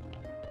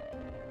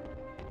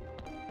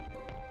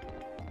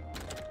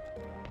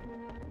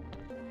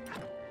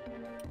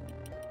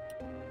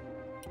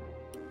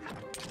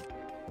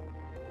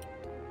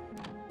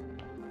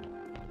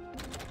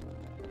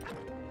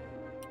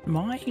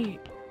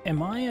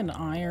 Am I an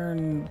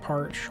iron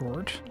part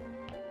short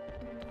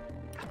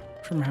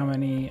from how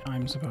many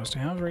I'm supposed to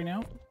have right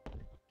now?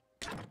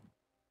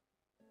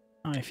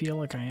 I feel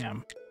like I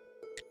am.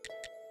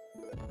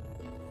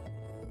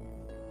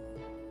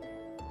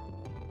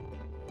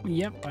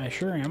 Yep, I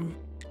sure am.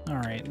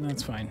 Alright,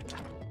 that's fine.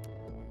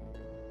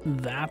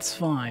 That's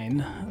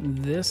fine.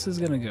 This is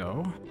gonna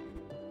go.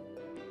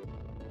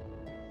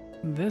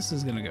 This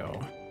is gonna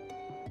go.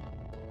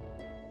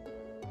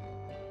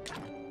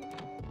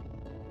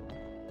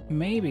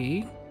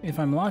 Maybe, if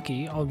I'm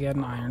lucky, I'll get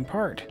an iron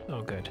part.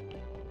 Oh, good.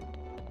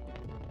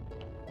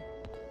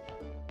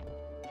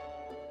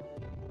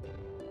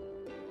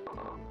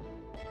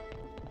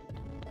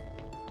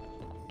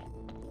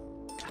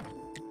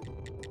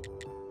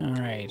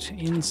 Alright,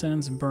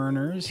 incense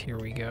burners, here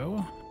we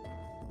go.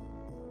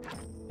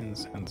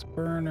 Incense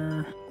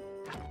burner,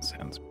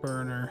 incense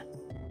burner.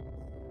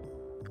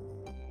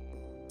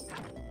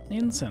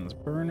 Incense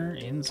burner,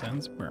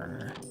 incense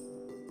burner.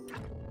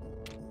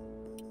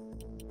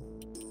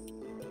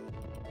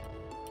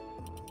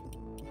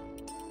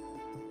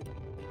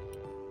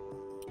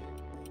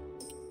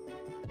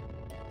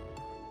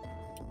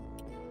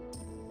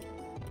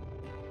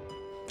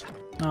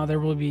 Oh,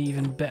 there will be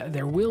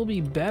there will be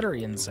better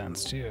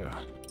incense too.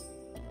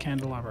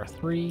 Candelabra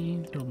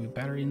 3, there will be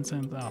better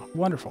incense. Oh,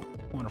 wonderful,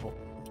 wonderful.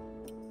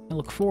 I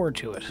look forward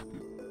to it.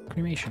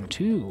 Cremation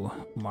 2.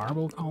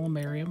 Marble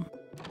Columbarium.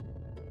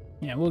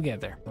 Yeah, we'll get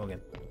there. We'll get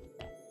there.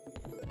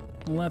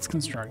 Let's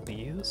construct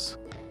these.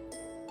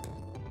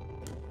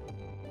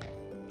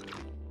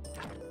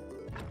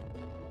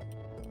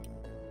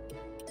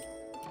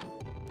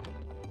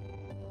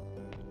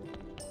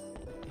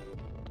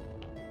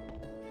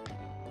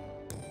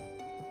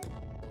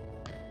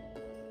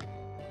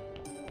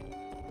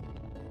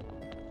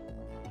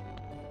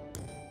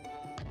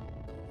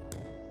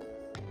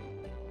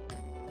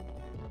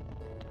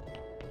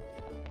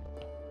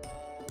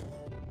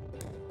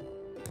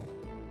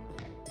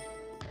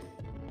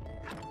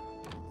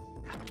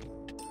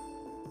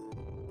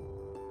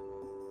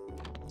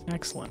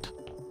 Excellent.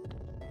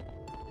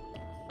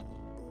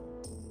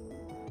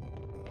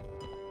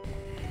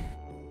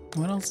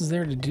 What else is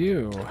there to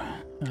do?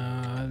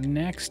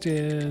 Next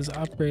is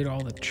upgrade all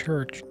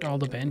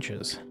the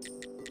benches.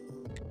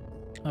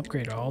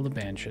 Upgrade all the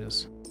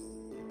benches.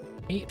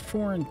 8,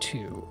 4, and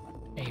 2.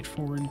 8,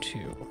 4, and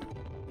 2.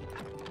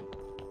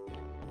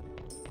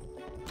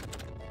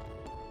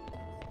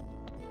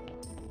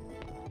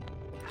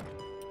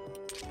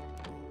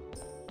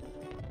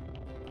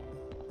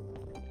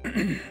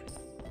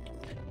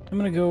 I'm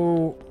gonna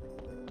go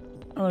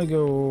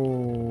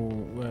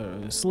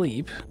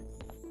sleep.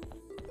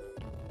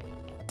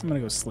 I'm gonna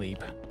go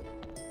sleep.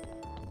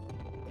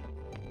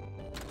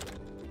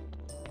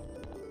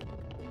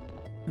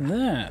 And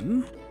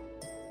then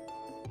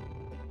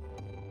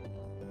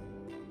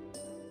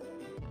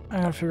I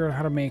gotta figure out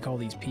how to make all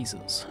these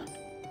pieces.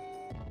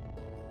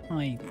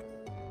 I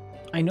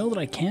know that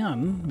I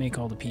can make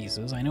all the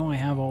pieces. I know I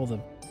have all the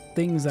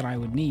things that I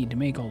would need to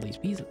make all these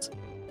pieces.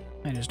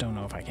 I just don't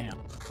know if I can,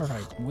 or if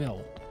I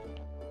will.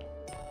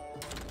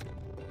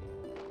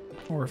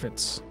 Or if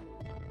it's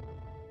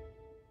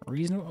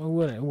reasonable,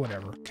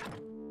 whatever.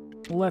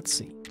 Let's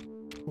see.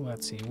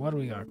 Let's see, what do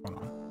we got going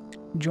on?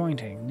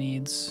 Jointing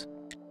needs...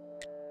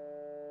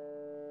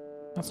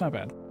 That's not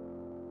bad.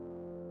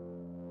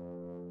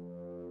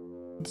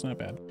 That's not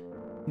bad.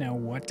 Now,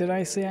 what did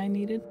I say I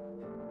needed?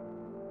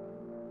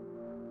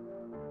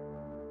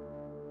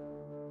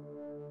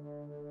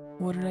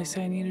 What did I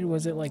say I needed?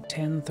 Was it like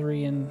 10,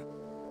 3, and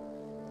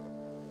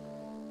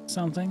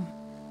something?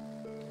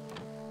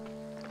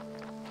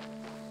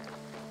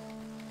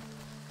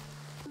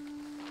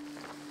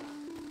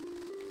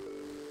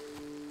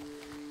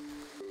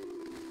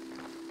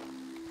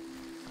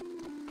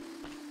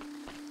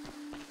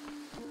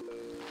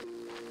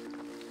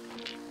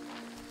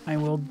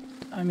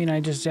 I mean,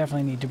 I just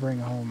definitely need to bring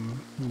home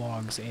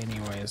logs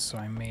anyways, so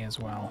I may as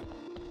well.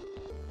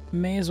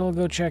 May as well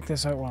go check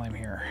this out while I'm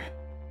here.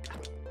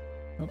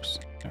 Oops,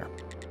 there.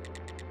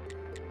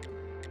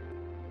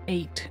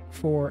 8,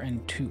 4,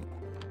 and 2.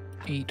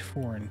 8,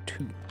 4, and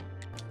 2.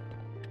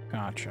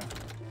 Gotcha.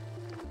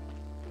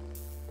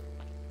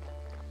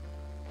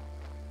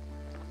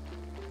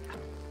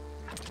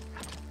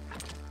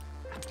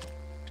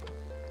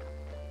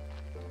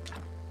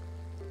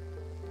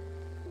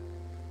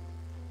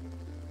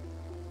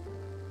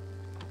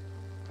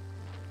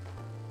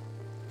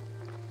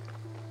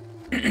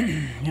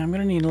 Yeah, I'm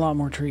gonna need a lot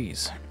more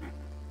trees.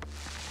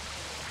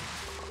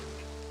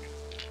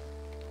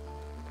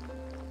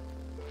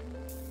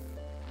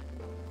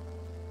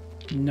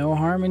 No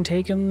harm in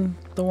taking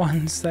the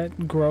ones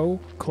that grow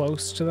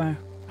close to the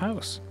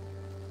house.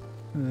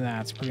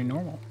 That's pretty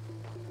normal.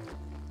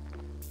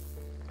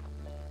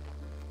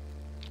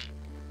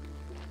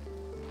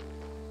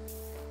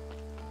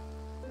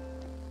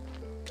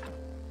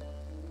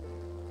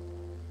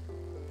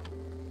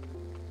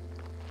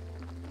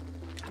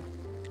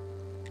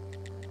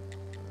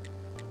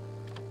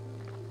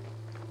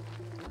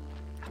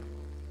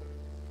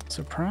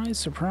 Surprise,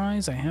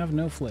 surprise, I have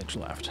no flitch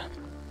left.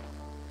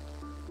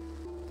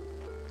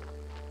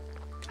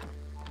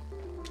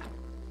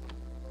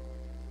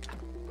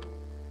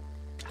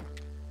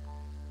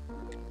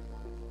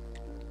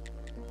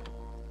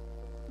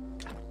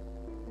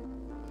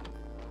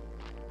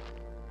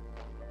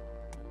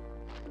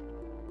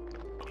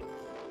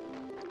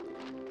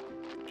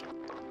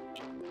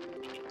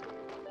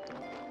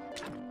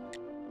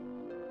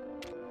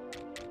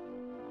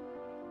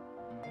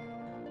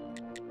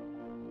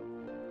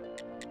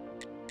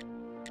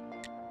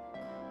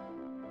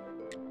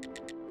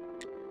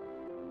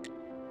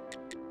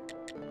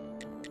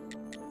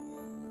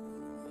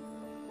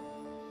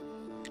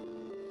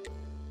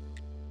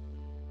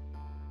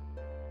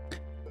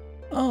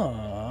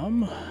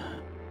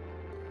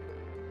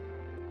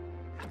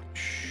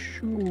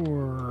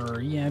 Sure.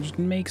 Yeah, just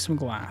make some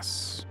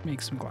glass.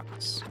 Make some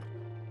glass.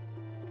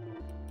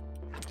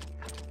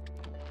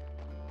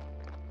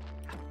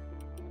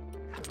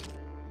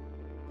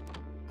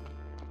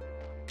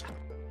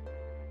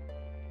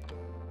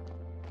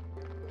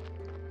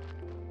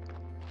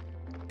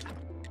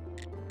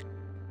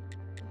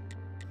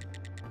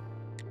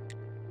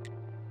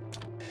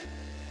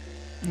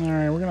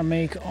 Alright, we're gonna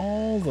make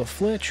all the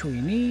flitch we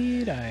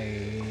need.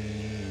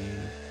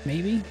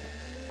 Maybe?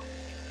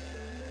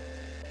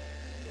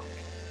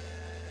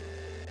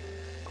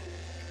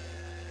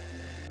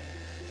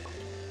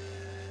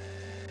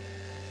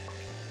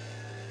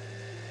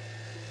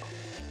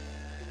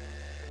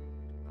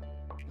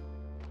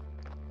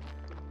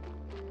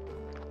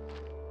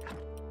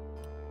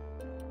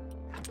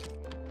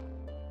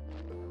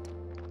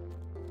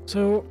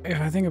 So, if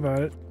I think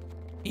about it,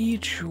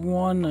 each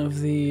one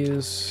of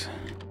these...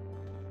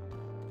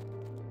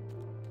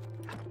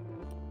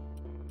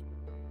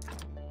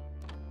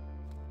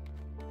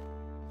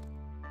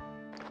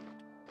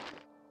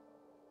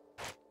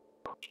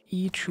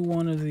 Each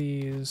one of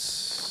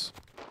these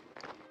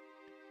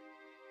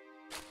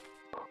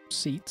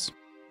seats,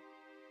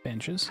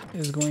 benches,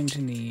 is going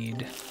to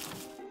need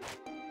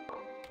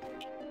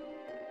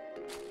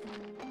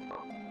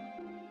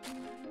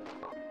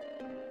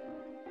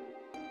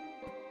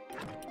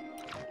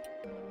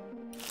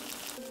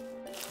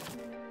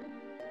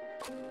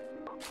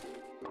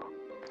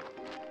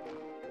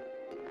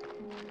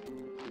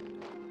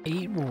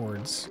eight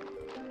boards.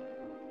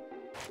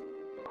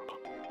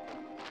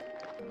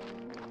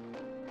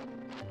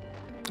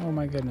 Oh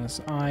my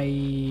goodness,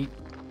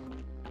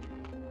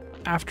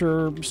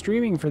 after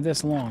streaming for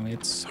this long,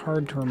 it's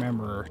hard to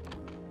remember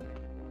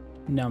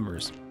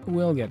numbers.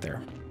 We'll get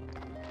there.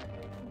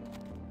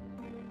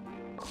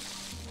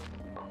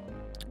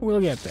 We'll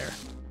get there.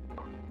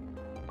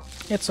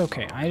 It's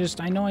okay.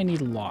 I know I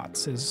need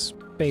lots is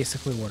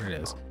basically what it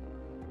is.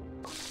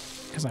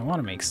 Because I want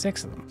to make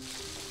 6 of them.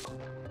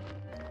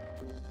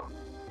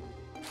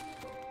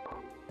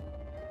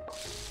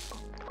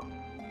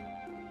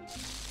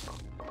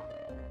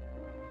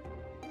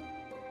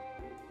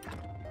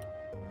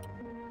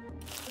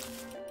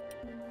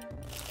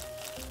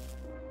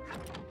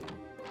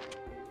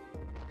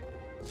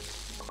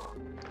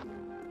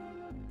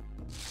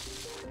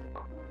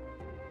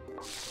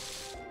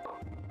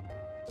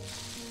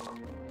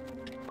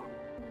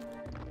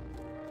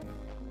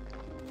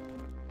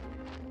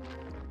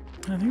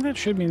 I think that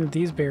should mean that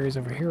these berries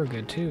over here are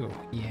good too.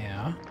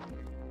 Yeah.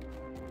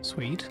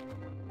 Sweet.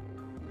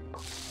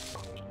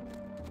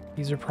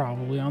 These are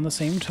probably on the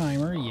same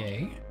timer.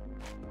 Yay.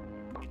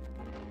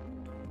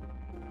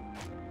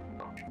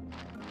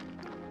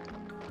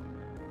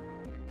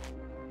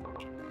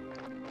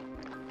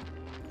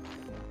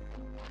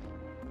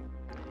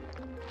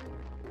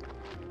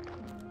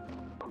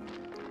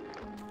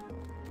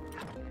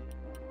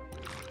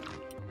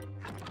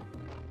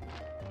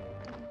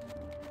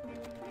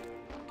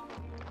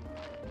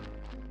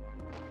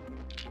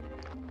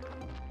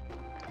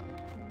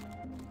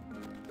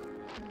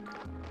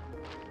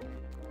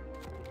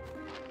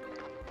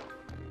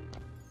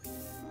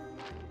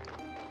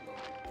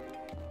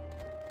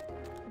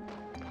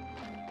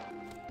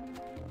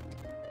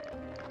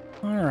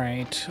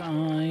 Alright,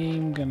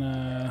 I'm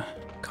gonna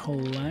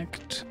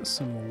collect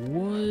some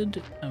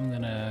wood. I'm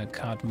gonna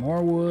cut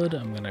more wood.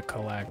 I'm gonna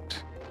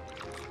collect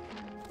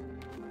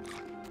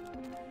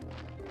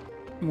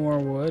more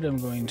wood. I'm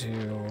going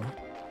to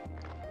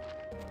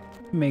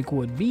make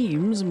wood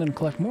beams. I'm gonna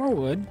collect more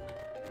wood.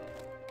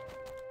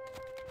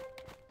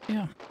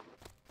 Yeah.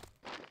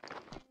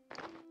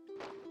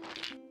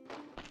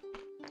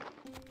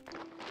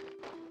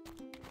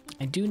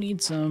 I do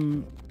need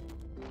some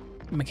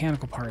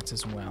mechanical parts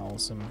as well,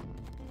 some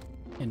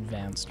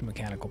advanced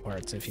mechanical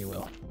parts, if you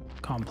will.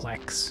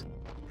 Complex.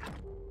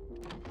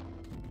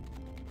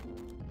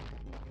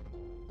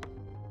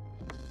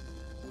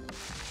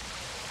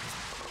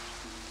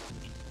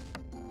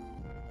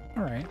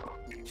 Alright.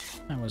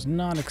 I was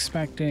not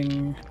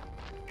expecting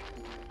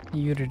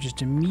you to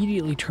just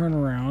immediately turn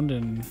around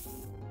and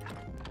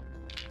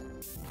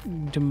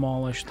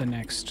demolish the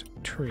next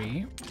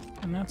tree,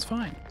 and that's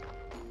fine.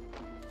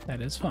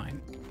 That is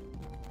fine.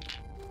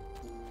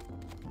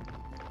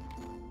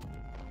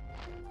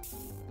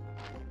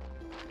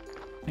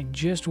 I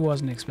just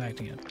wasn't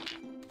expecting it.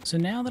 So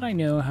now that I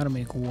know how to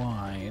make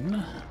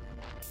wine...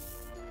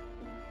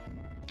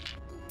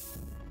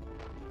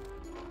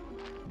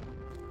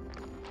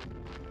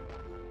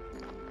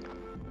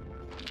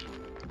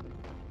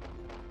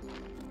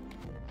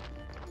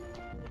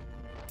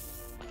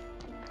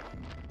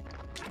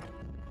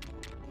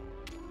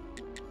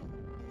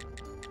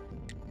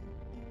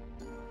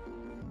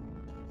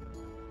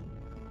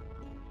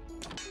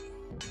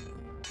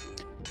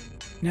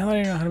 Now that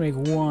I know how to make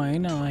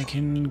wine, I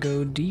can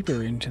go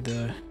deeper into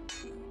the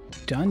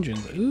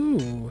dungeons.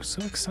 Ooh,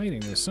 so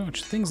exciting. There's so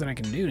much things that I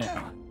can do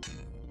now.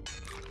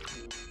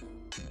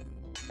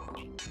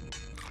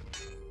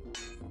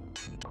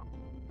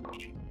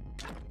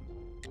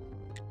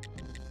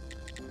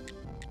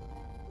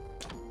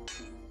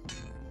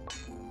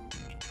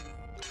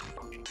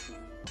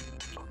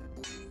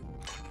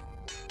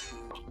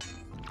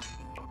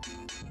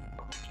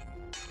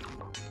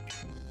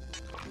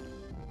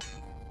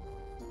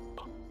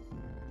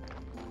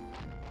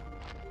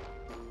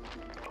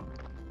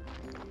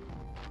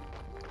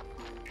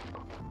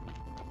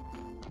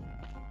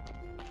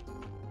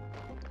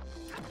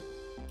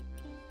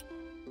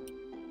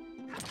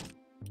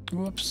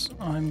 Whoops,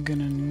 I'm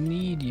gonna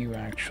need you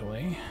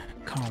actually.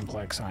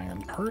 Complex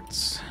iron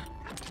parts.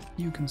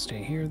 You can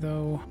stay here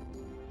though.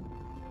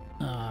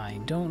 I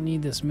don't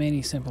need this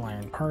many simple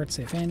iron parts,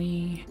 if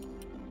any.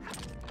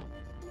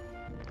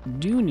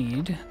 Do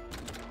need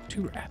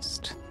to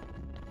rest.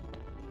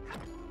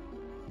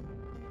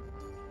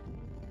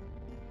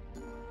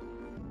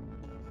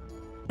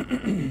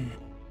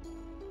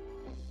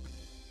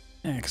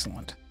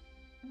 Excellent.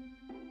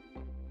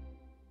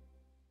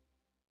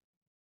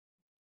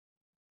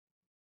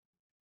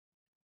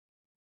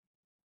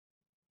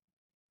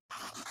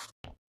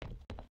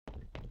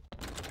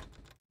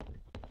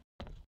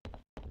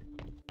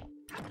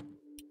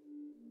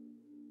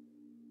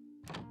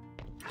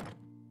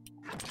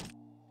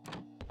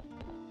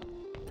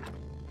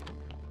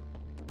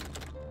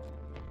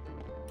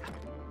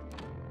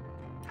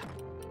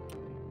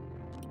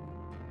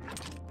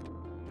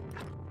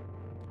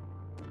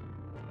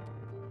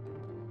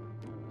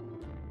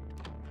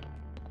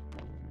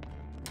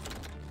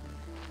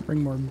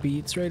 Bring more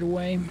beets right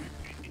away.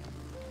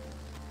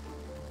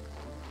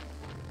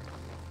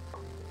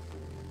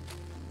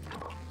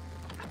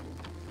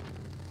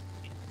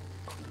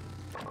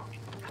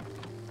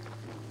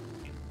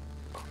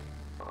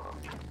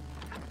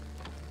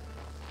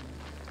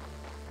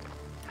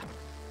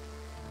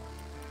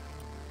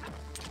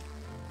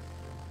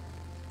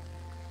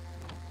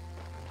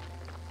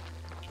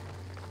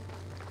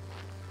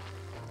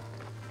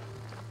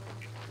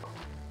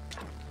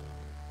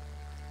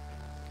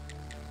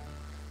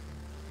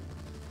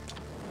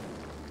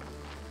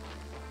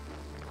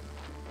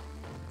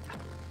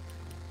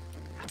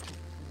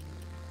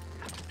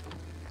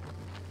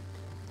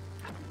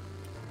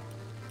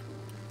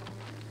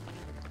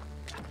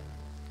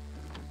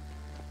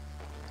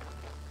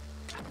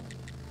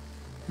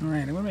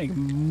 Alright, I'm going to make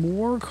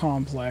more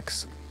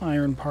complex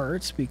iron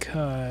parts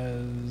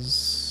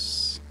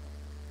because,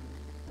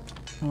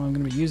 well, I'm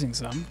going to be using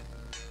some.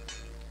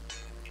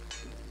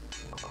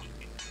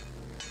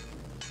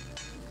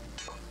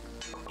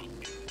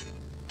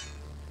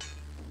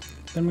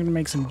 Then I'm going to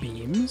make some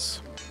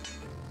beams.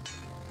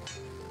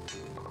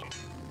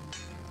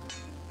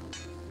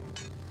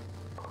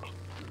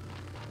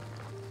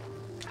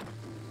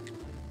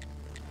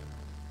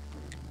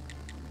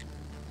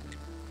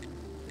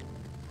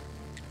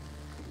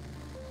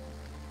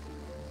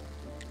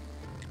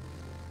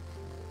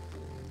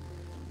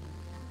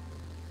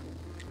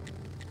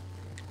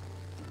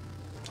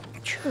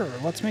 Sure,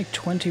 let's make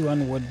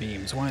 21 wood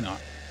beams. Why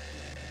not?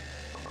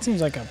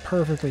 Seems like a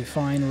perfectly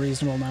fine,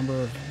 reasonable number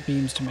of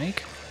beams to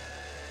make.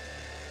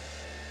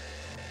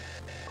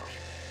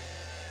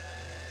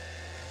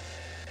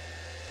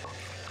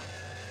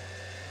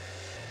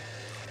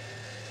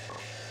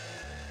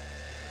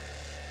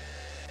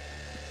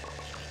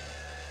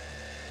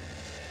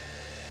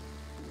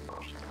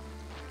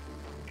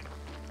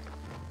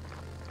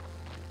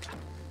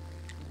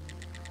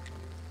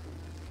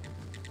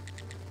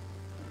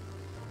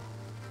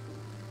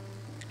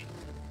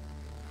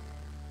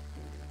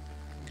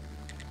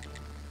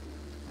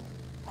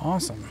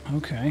 Awesome,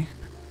 okay.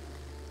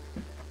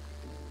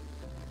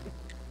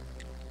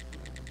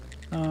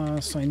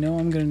 So I know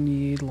I'm gonna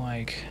need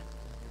like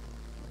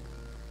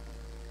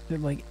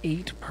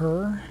 8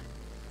 per.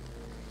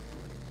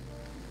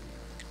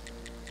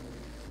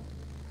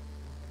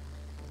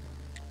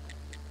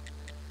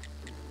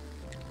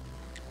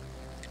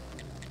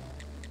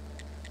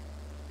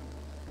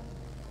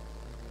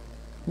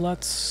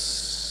 Let's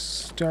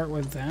start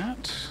with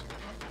that.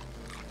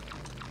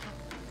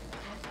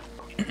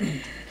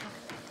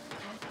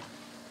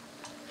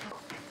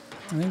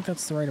 I think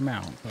that's the right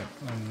amount, but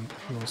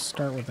we'll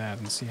start with that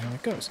and see how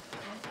it goes.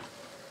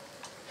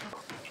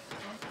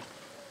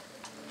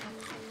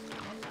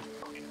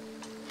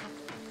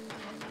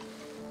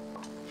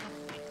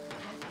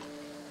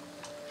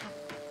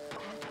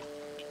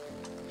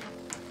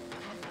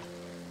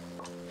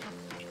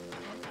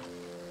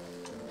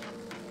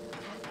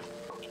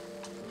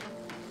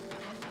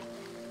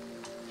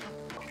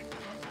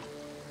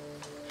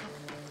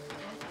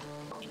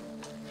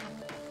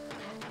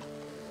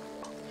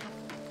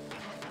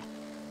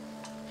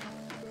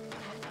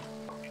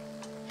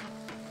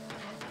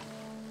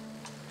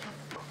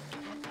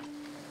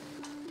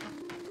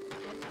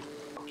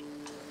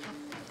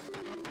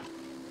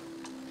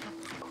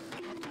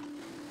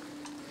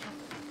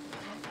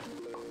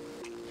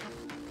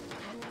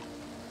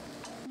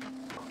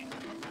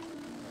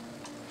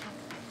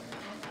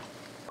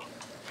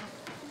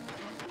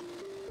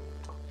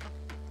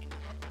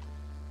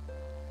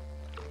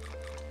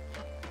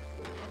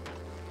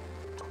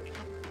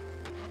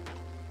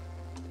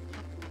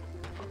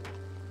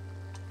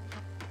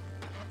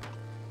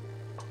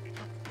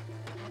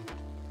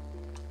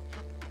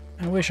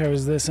 I wish I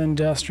was this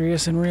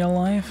industrious in real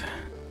life.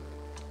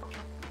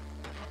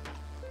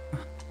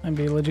 I'd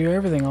be able to do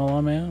everything all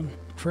on my own,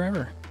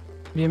 forever.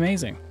 It'd be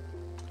amazing.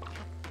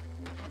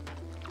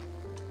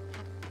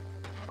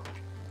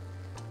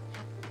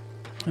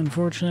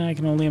 Unfortunately, I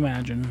can only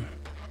imagine.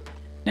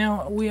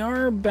 Now, we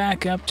are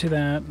back up to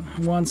that,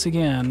 once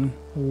again,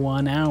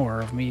 1 hour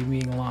of me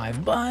being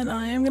live, but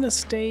I am going to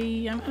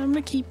stay, I'm going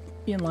to keep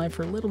being live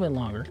for a little bit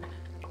longer.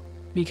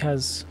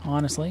 Because,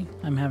 honestly,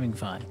 I'm having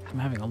fun. I'm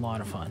having a lot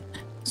of fun.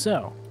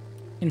 So,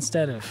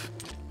 instead of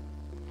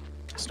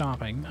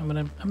stopping, I'm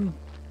gonna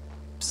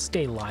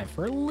stay live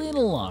for a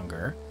little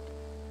longer.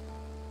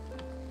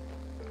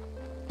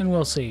 And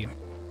we'll see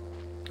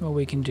what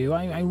we can do.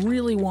 I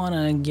really want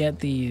to get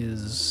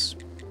these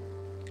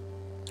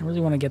I really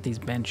want to get these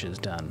benches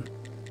done.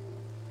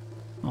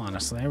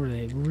 Honestly, I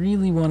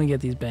really want to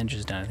get these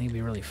benches done. I think it'd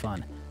be really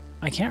fun.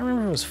 I can't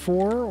remember if it was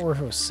 4 or if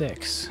it was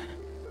 6.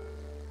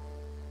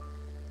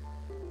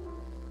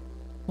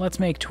 Let's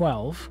make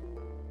 12.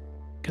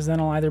 Because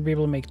then I'll either be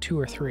able to make 2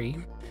 or 3.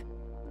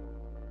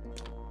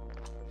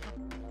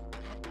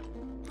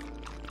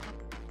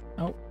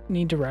 Oh,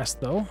 need to rest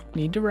though.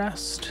 Need to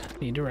rest.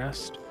 Need to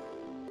rest.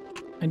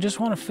 I just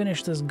want to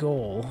finish this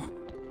goal.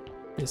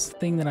 This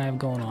thing that I have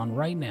going on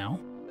right now.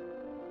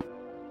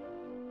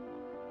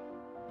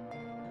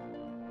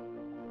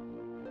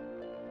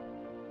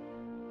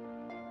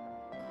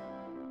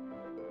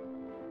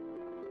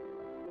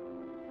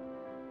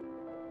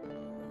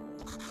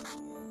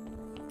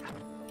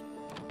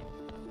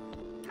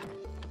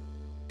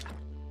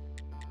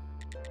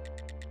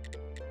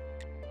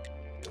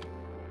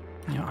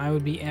 Now, I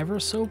would be ever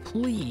so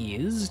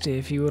pleased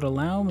if you would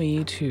allow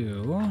me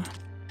to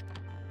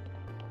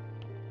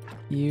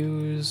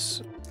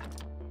use...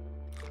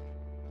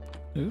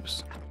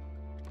 Oops.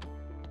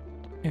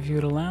 If you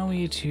would allow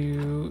me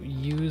to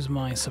use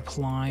my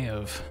supply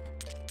of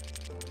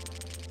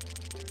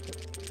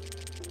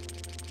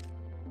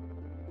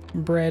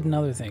bread and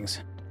other things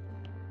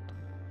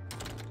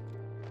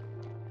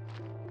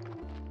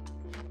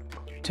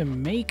to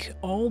make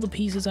all the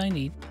pieces I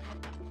need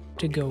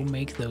to go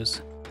make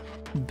those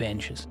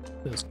benches,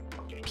 those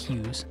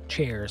pews,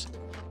 chairs.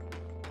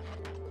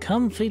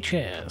 Comfy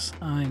chairs.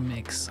 I'm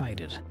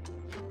excited.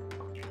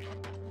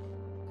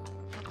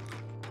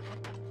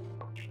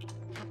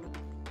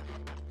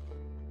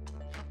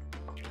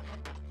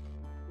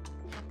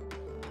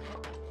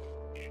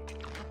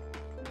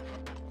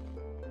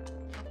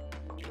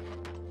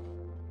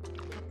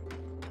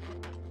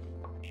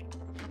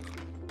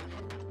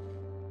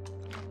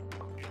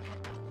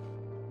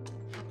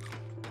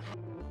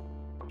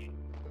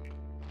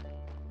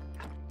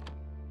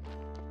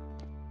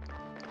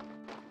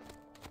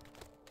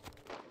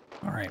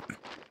 All right.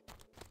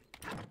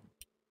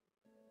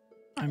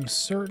 I'm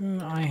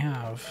certain I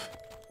have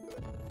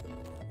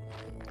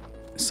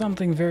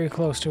something very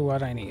close to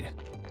what I need.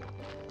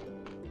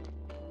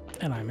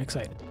 And I'm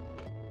excited.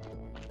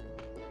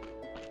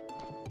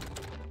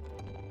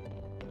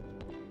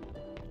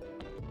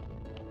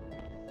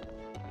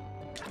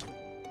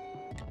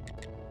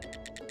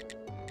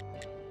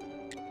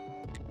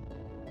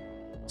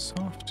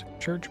 Soft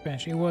church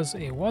bench. It was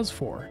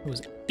 4. It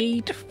was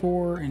 8,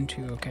 4, and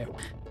 2. Okay.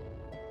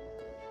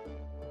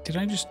 Did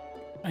I just...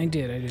 I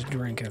did. I just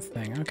drank a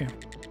thing. Okay.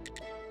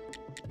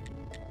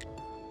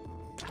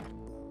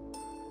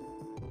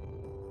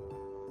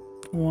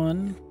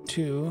 One,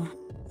 2,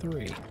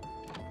 3.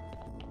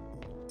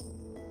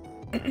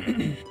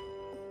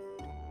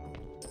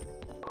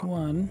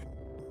 One,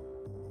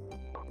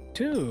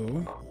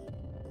 2,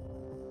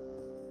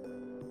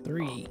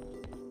 3.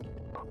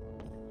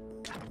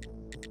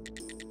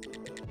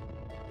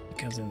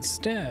 Because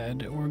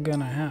instead, we're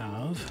gonna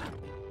have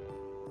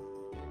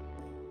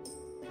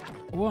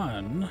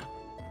 1,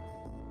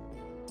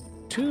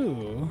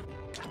 2,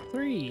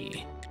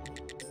 3.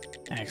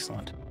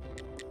 Excellent.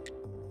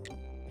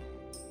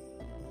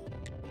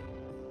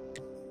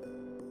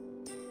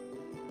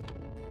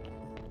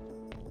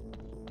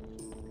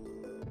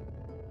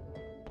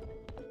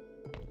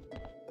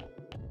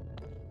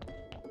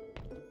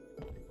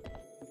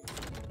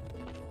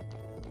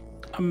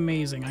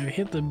 Amazing. I've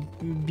hit the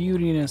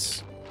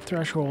beautiness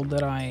threshold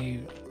that I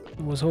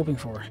was hoping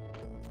for.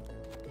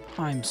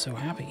 I'm so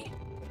happy.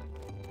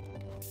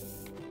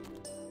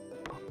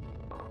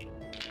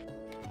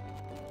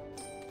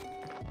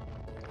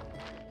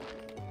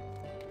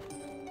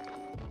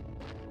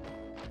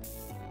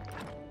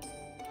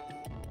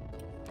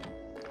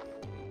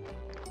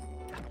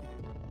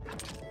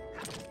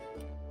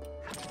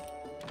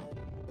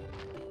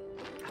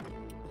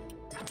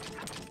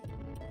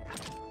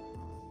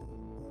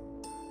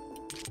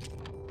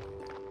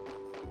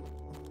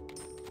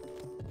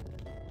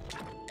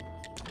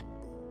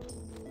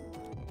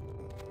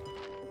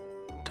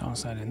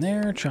 Toss that in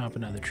there, chop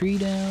another tree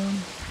down.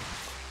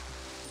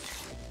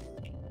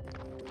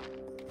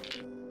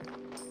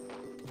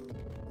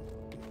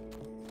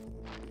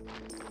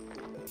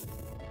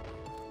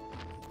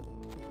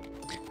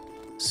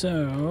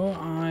 So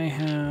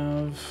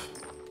I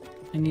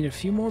need a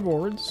few more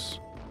boards.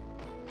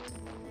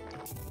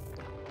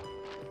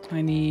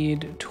 I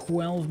need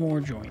 12 more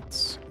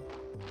joints.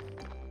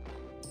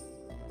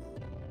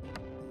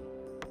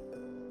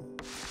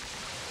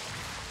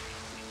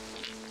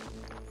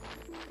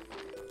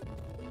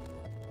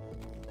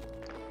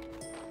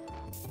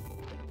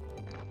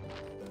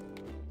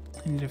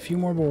 I need a few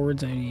more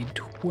boards. I need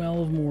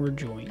 12 more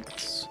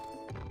joints.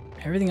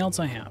 Everything else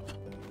I have.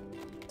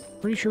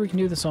 Pretty sure we can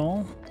do this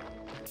all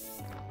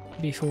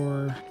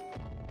before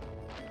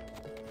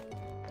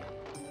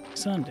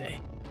Sunday.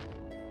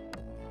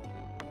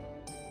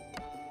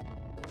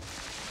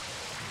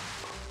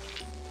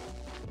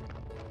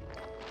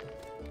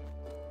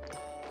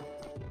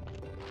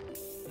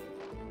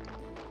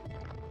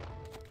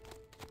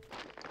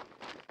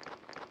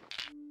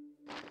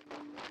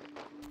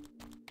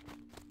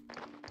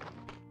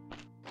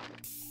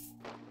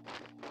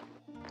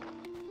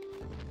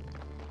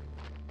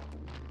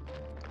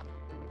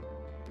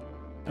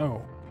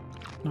 Oh,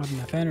 not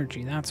enough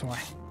energy, that's why.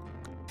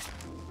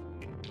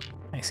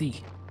 I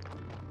see.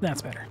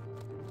 That's better.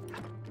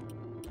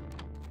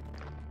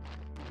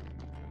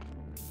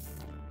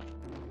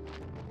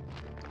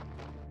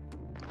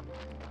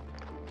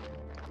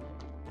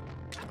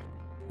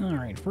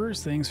 Alright,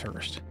 first things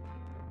first.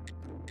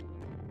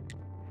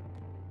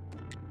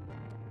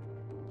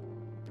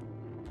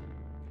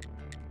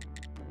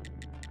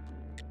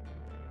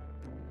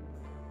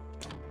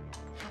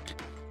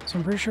 So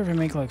I'm pretty sure if I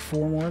make like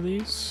 4 more of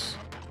these,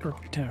 or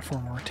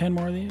 10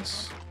 more of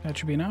these, that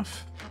should be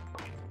enough.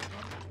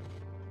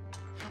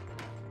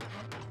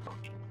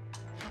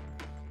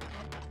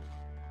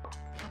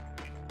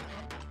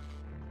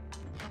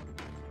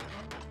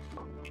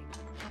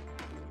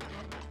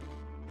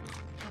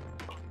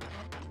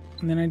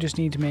 And then I just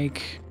need to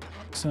make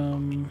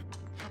some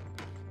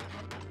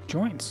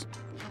joints.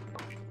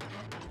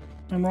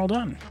 And we're all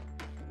done.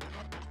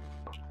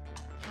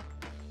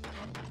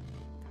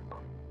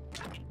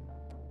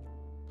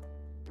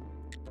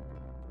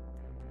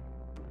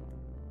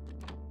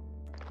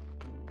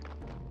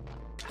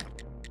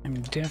 I'm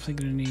definitely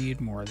going to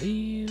need more of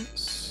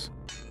these.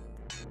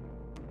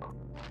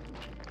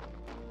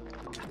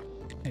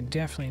 I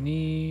definitely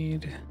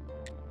need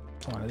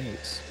one of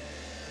these.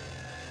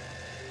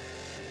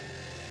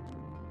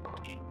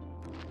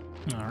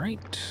 All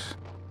right.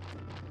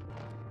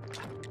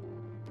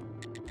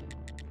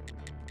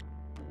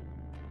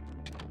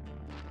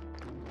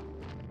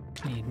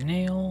 Need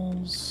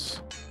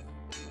nails.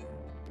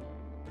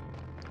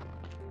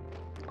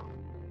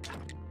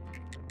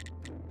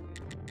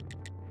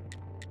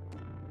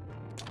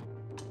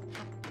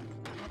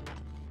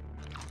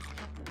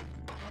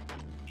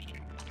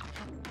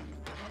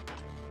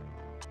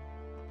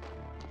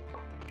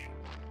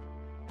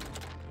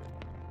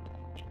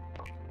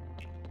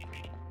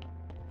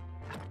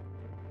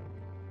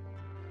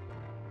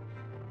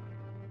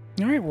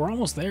 All right, we're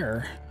almost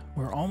there.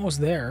 We're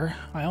almost there.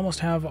 I almost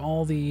have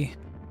all the...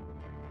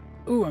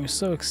 Ooh, I'm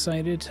so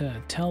excited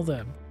to tell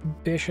the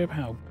bishop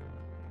how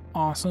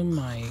awesome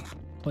my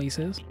place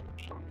is.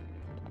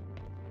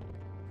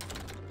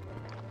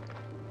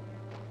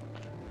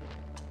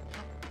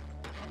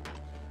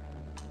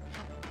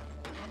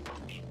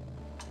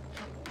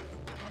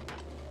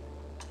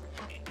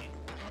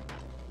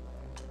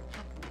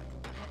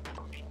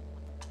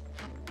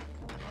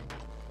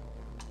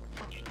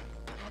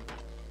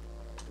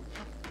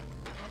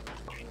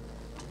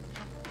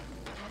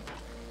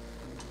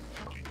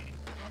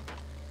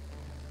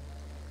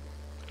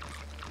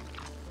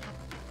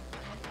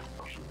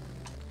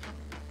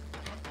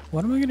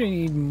 What am I going to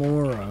need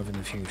more of in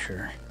the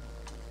future?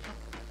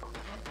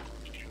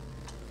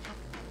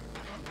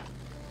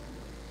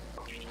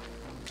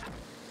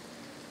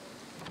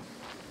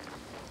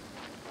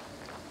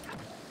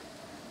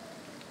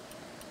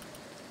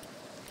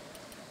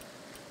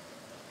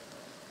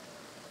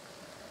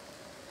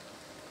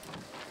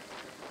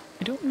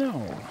 I don't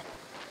know.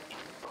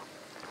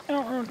 I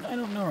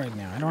don't know right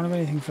now. I don't have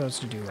anything for us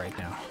to do right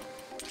now.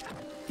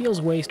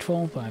 Feels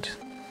wasteful, but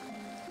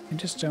I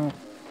just don't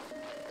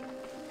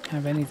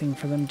have anything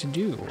for them to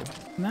do.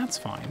 And that's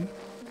fine.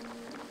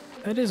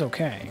 That is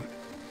okay.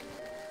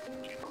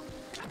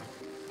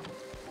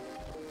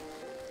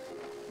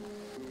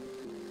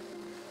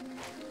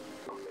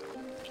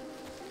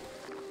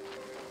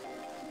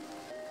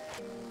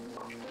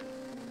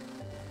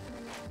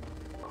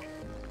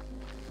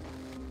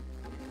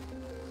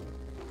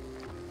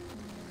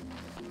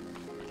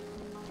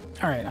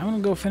 Alright, I'm gonna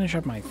go finish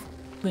up my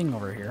thing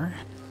over here.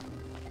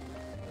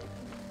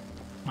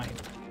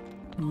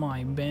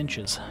 My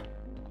benches.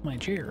 My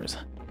chairs.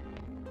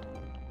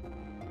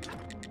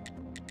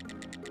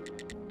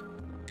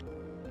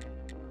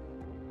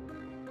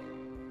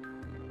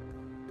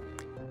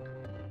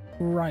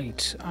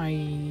 Right,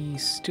 I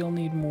still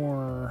need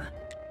more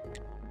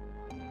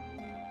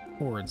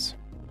boards.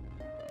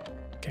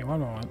 Okay,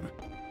 one moment.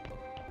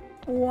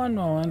 One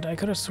moment, I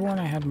could have sworn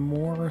I had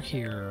more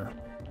here.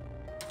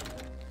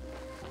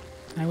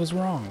 I was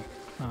wrong.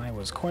 I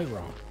was quite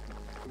wrong.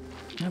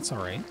 That's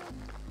alright.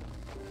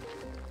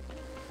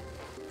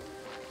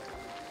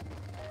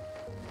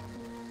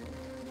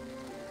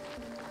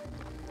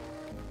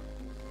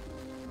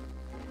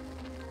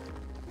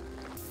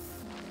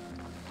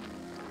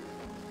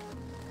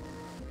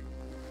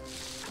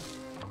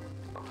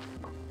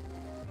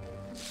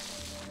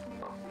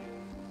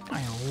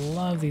 I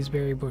love these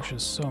berry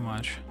bushes so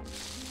much.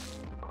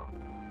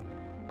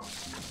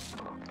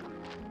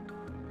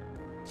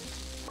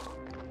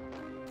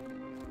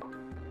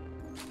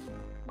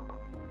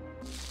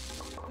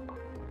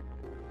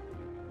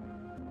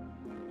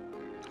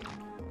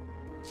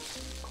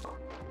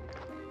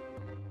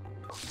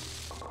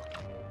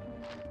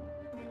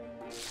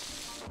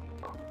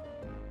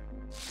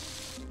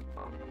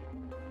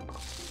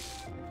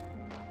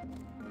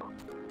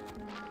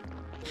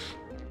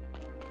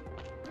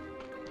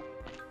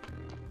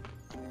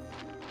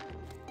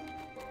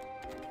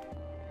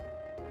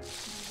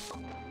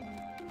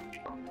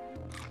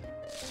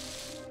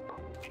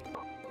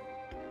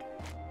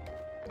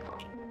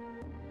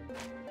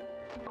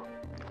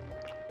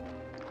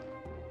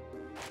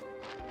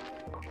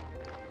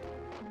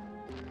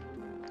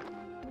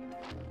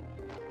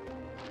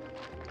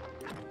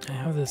 I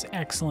have this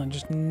excellent,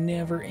 just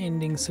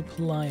never-ending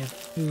supply of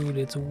food.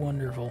 It's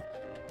wonderful.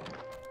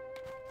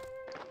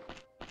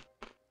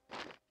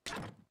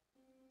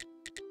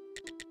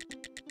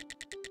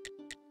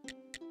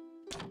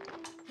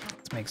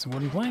 Let's make some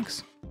wooden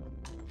planks.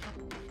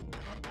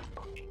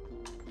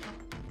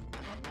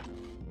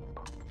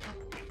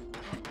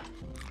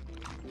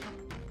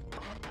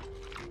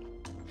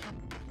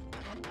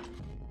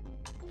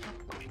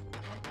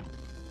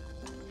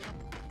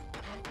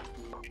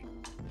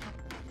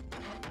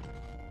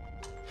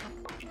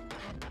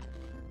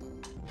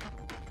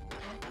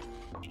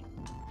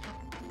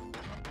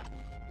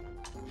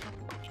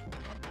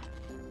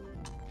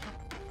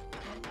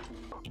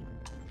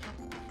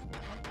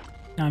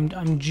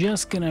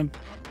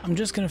 I'm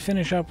just gonna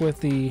finish up with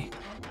the.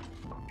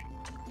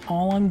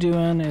 All I'm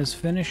doing is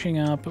finishing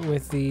up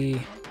with the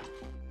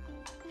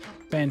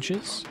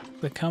benches,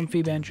 the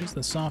comfy benches,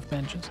 the soft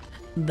benches.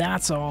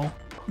 That's all.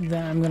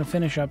 Then I'm gonna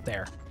finish up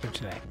there for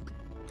today.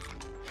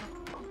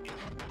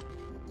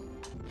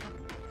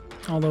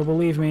 Although,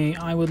 believe me,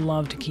 I would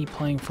love to keep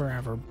playing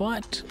forever,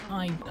 but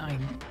I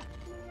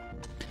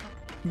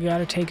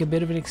gotta take a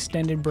bit of an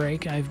extended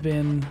break. I've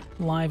been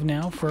live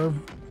now for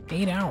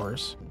 8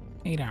 hours.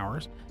 8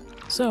 hours.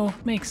 So,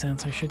 makes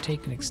sense. I should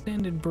take an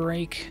extended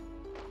break,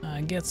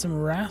 get some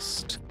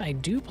rest. I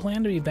do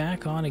plan to be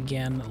back on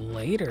again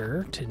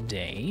later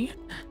today.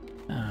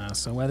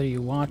 So whether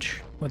you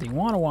want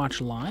to watch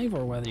live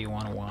or whether you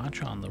want to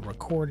watch on the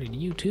recorded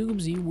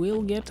YouTubes, you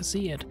will get to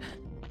see it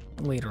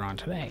later on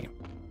today.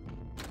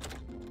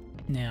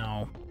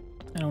 Now,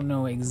 I don't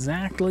know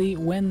exactly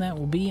when that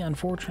will be,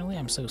 unfortunately.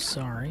 I'm so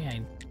sorry.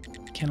 I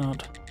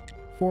cannot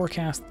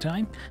forecast the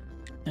time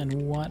and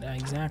what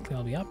exactly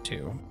I'll be up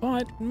to.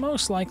 But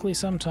most likely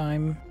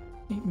sometime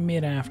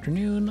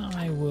mid-afternoon,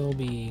 I will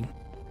be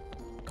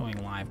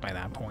going live by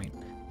that point.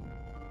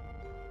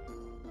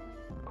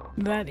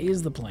 That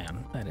is the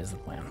plan. That is the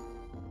plan.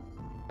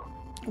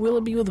 Will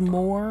it be with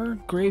more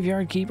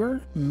Graveyard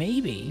Keeper?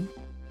 Maybe.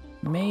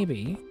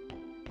 Maybe.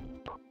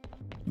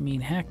 I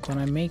mean, heck, when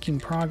I'm making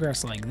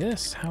progress like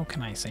this, how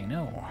can I say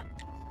no?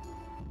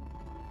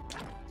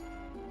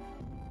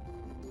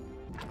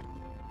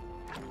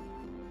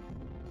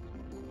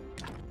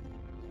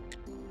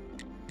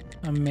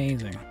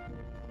 Amazing.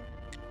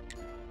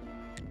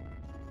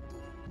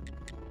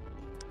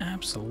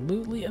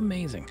 Absolutely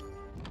amazing.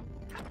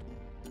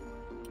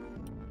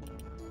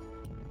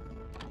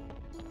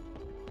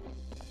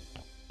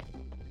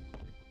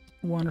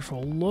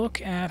 Wonderful.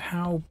 Look at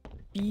how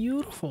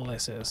beautiful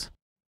this is.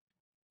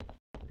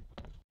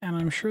 And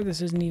I'm sure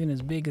this isn't even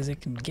as big as it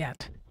can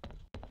get.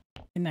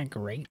 Isn't that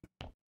great?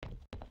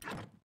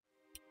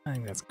 I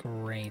think that's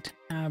great.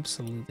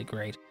 Absolutely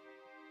great.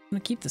 I'm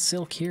gonna keep the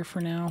silk here for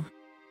now.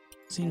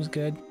 Seems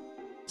good.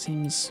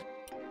 Seems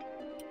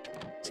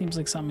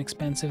like something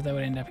expensive that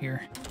would end up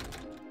here.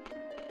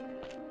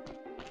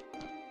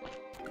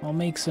 I'll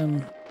make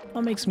some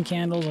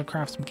candles. I'll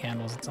craft some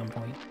candles at some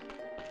point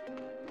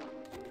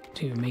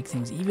to make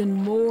things even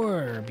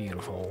more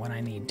beautiful when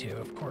I need to,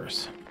 of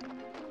course.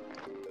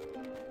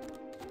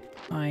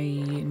 I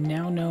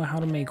now know how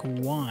to make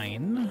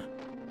wine,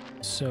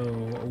 so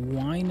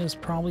wine is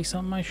probably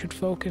something I should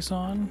focus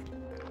on.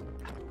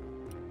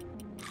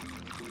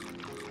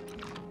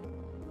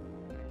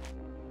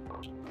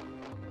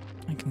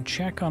 I can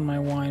check on my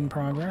wine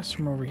progress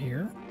from over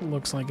here. It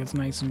looks like it's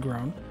nice and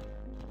grown.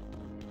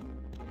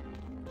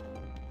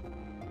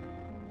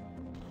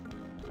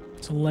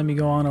 So let me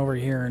go on over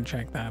here and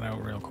check that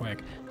out real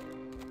quick.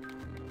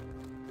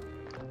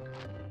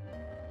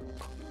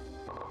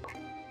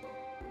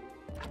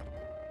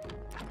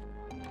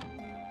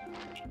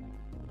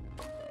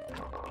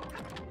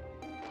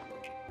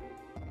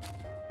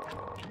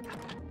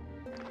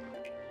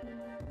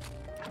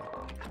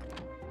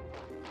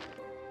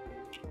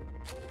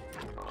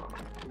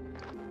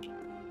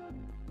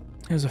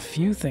 There's a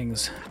few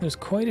things. There's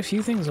quite a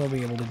few things I'll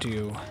be able to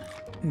do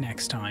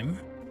next time.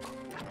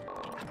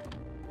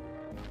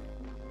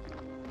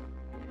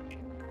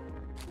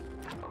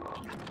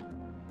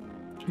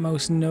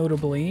 Most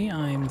notably,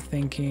 I'm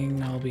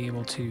thinking I'll be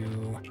able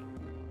to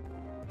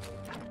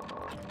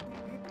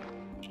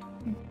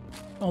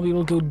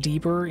go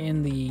deeper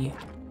in the...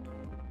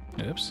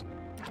 Oops.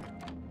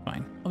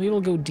 Fine. I'll be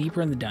able to go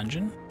deeper in the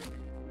dungeon.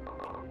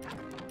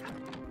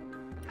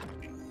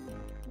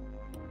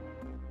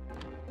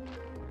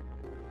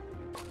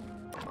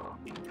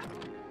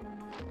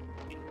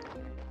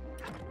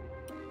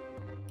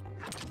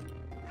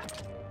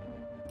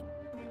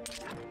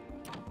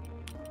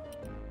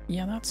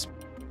 Yeah, that's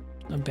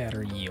a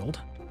better yield,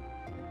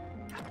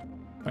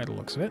 by the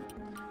looks of it.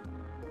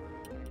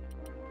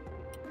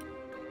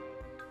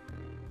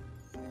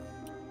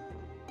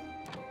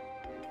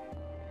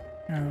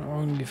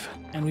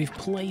 And we've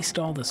placed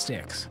all the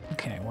sticks.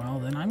 Okay, well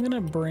then I'm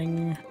gonna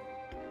bring...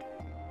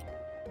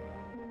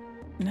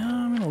 No,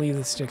 I'm gonna leave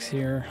the sticks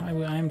here.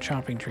 I'm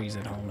chopping trees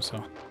at home,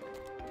 so...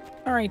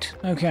 Alright,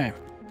 okay.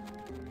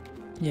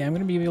 Yeah, I'm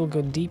gonna be able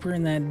to go deeper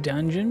in that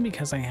dungeon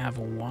because I have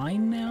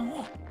wine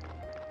now.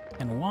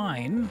 And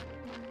wine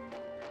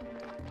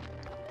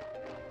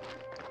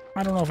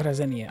I don't know if it has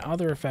any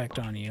other effect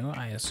on you.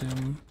 I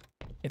assume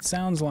it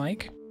sounds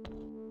like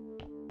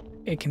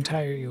it can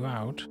tire you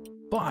out,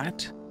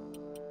 but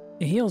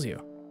it heals you.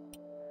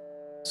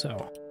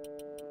 So,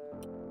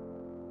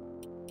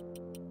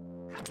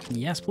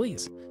 yes,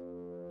 please.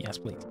 Yes,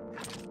 please.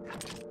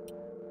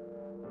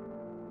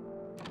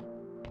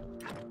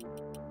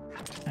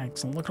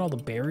 Excellent. Look at all the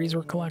berries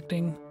we're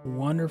collecting.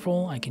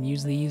 Wonderful. I can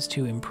use these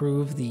to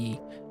improve the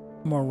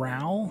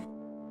morale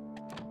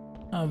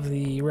of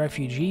the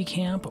refugee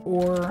camp,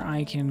 or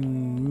I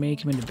can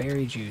make them into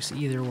berry juice.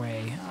 Either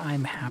way,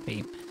 I'm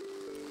happy.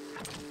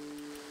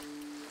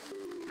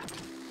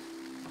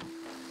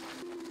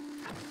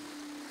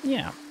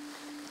 Yeah,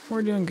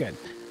 we're doing good.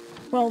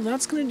 Well,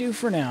 that's gonna do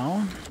for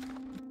now.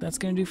 That's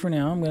gonna do for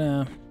now. I'm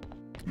gonna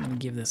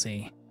give this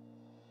a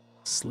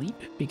sleep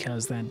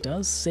because that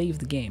does save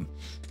the game.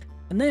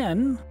 And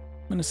then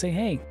I'm gonna say,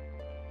 hey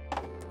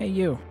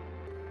you.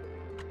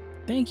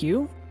 Thank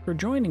you for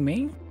joining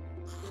me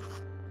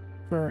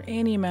for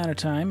any amount of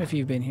time. If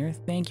you've been here,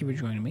 thank you for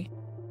joining me.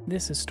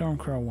 This is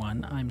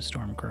StormcrowOne. I'm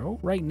Stormcrow.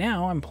 Right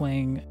now, I'm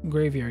playing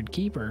Graveyard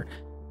Keeper.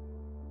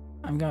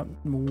 I've got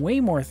way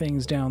more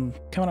things coming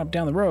up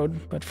down the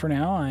road, but for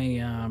now,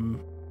 I'm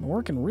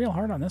working real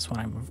hard on this one.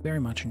 I'm very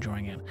much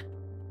enjoying it.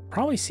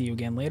 Probably see you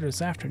again later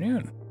this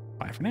afternoon.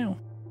 Bye for now.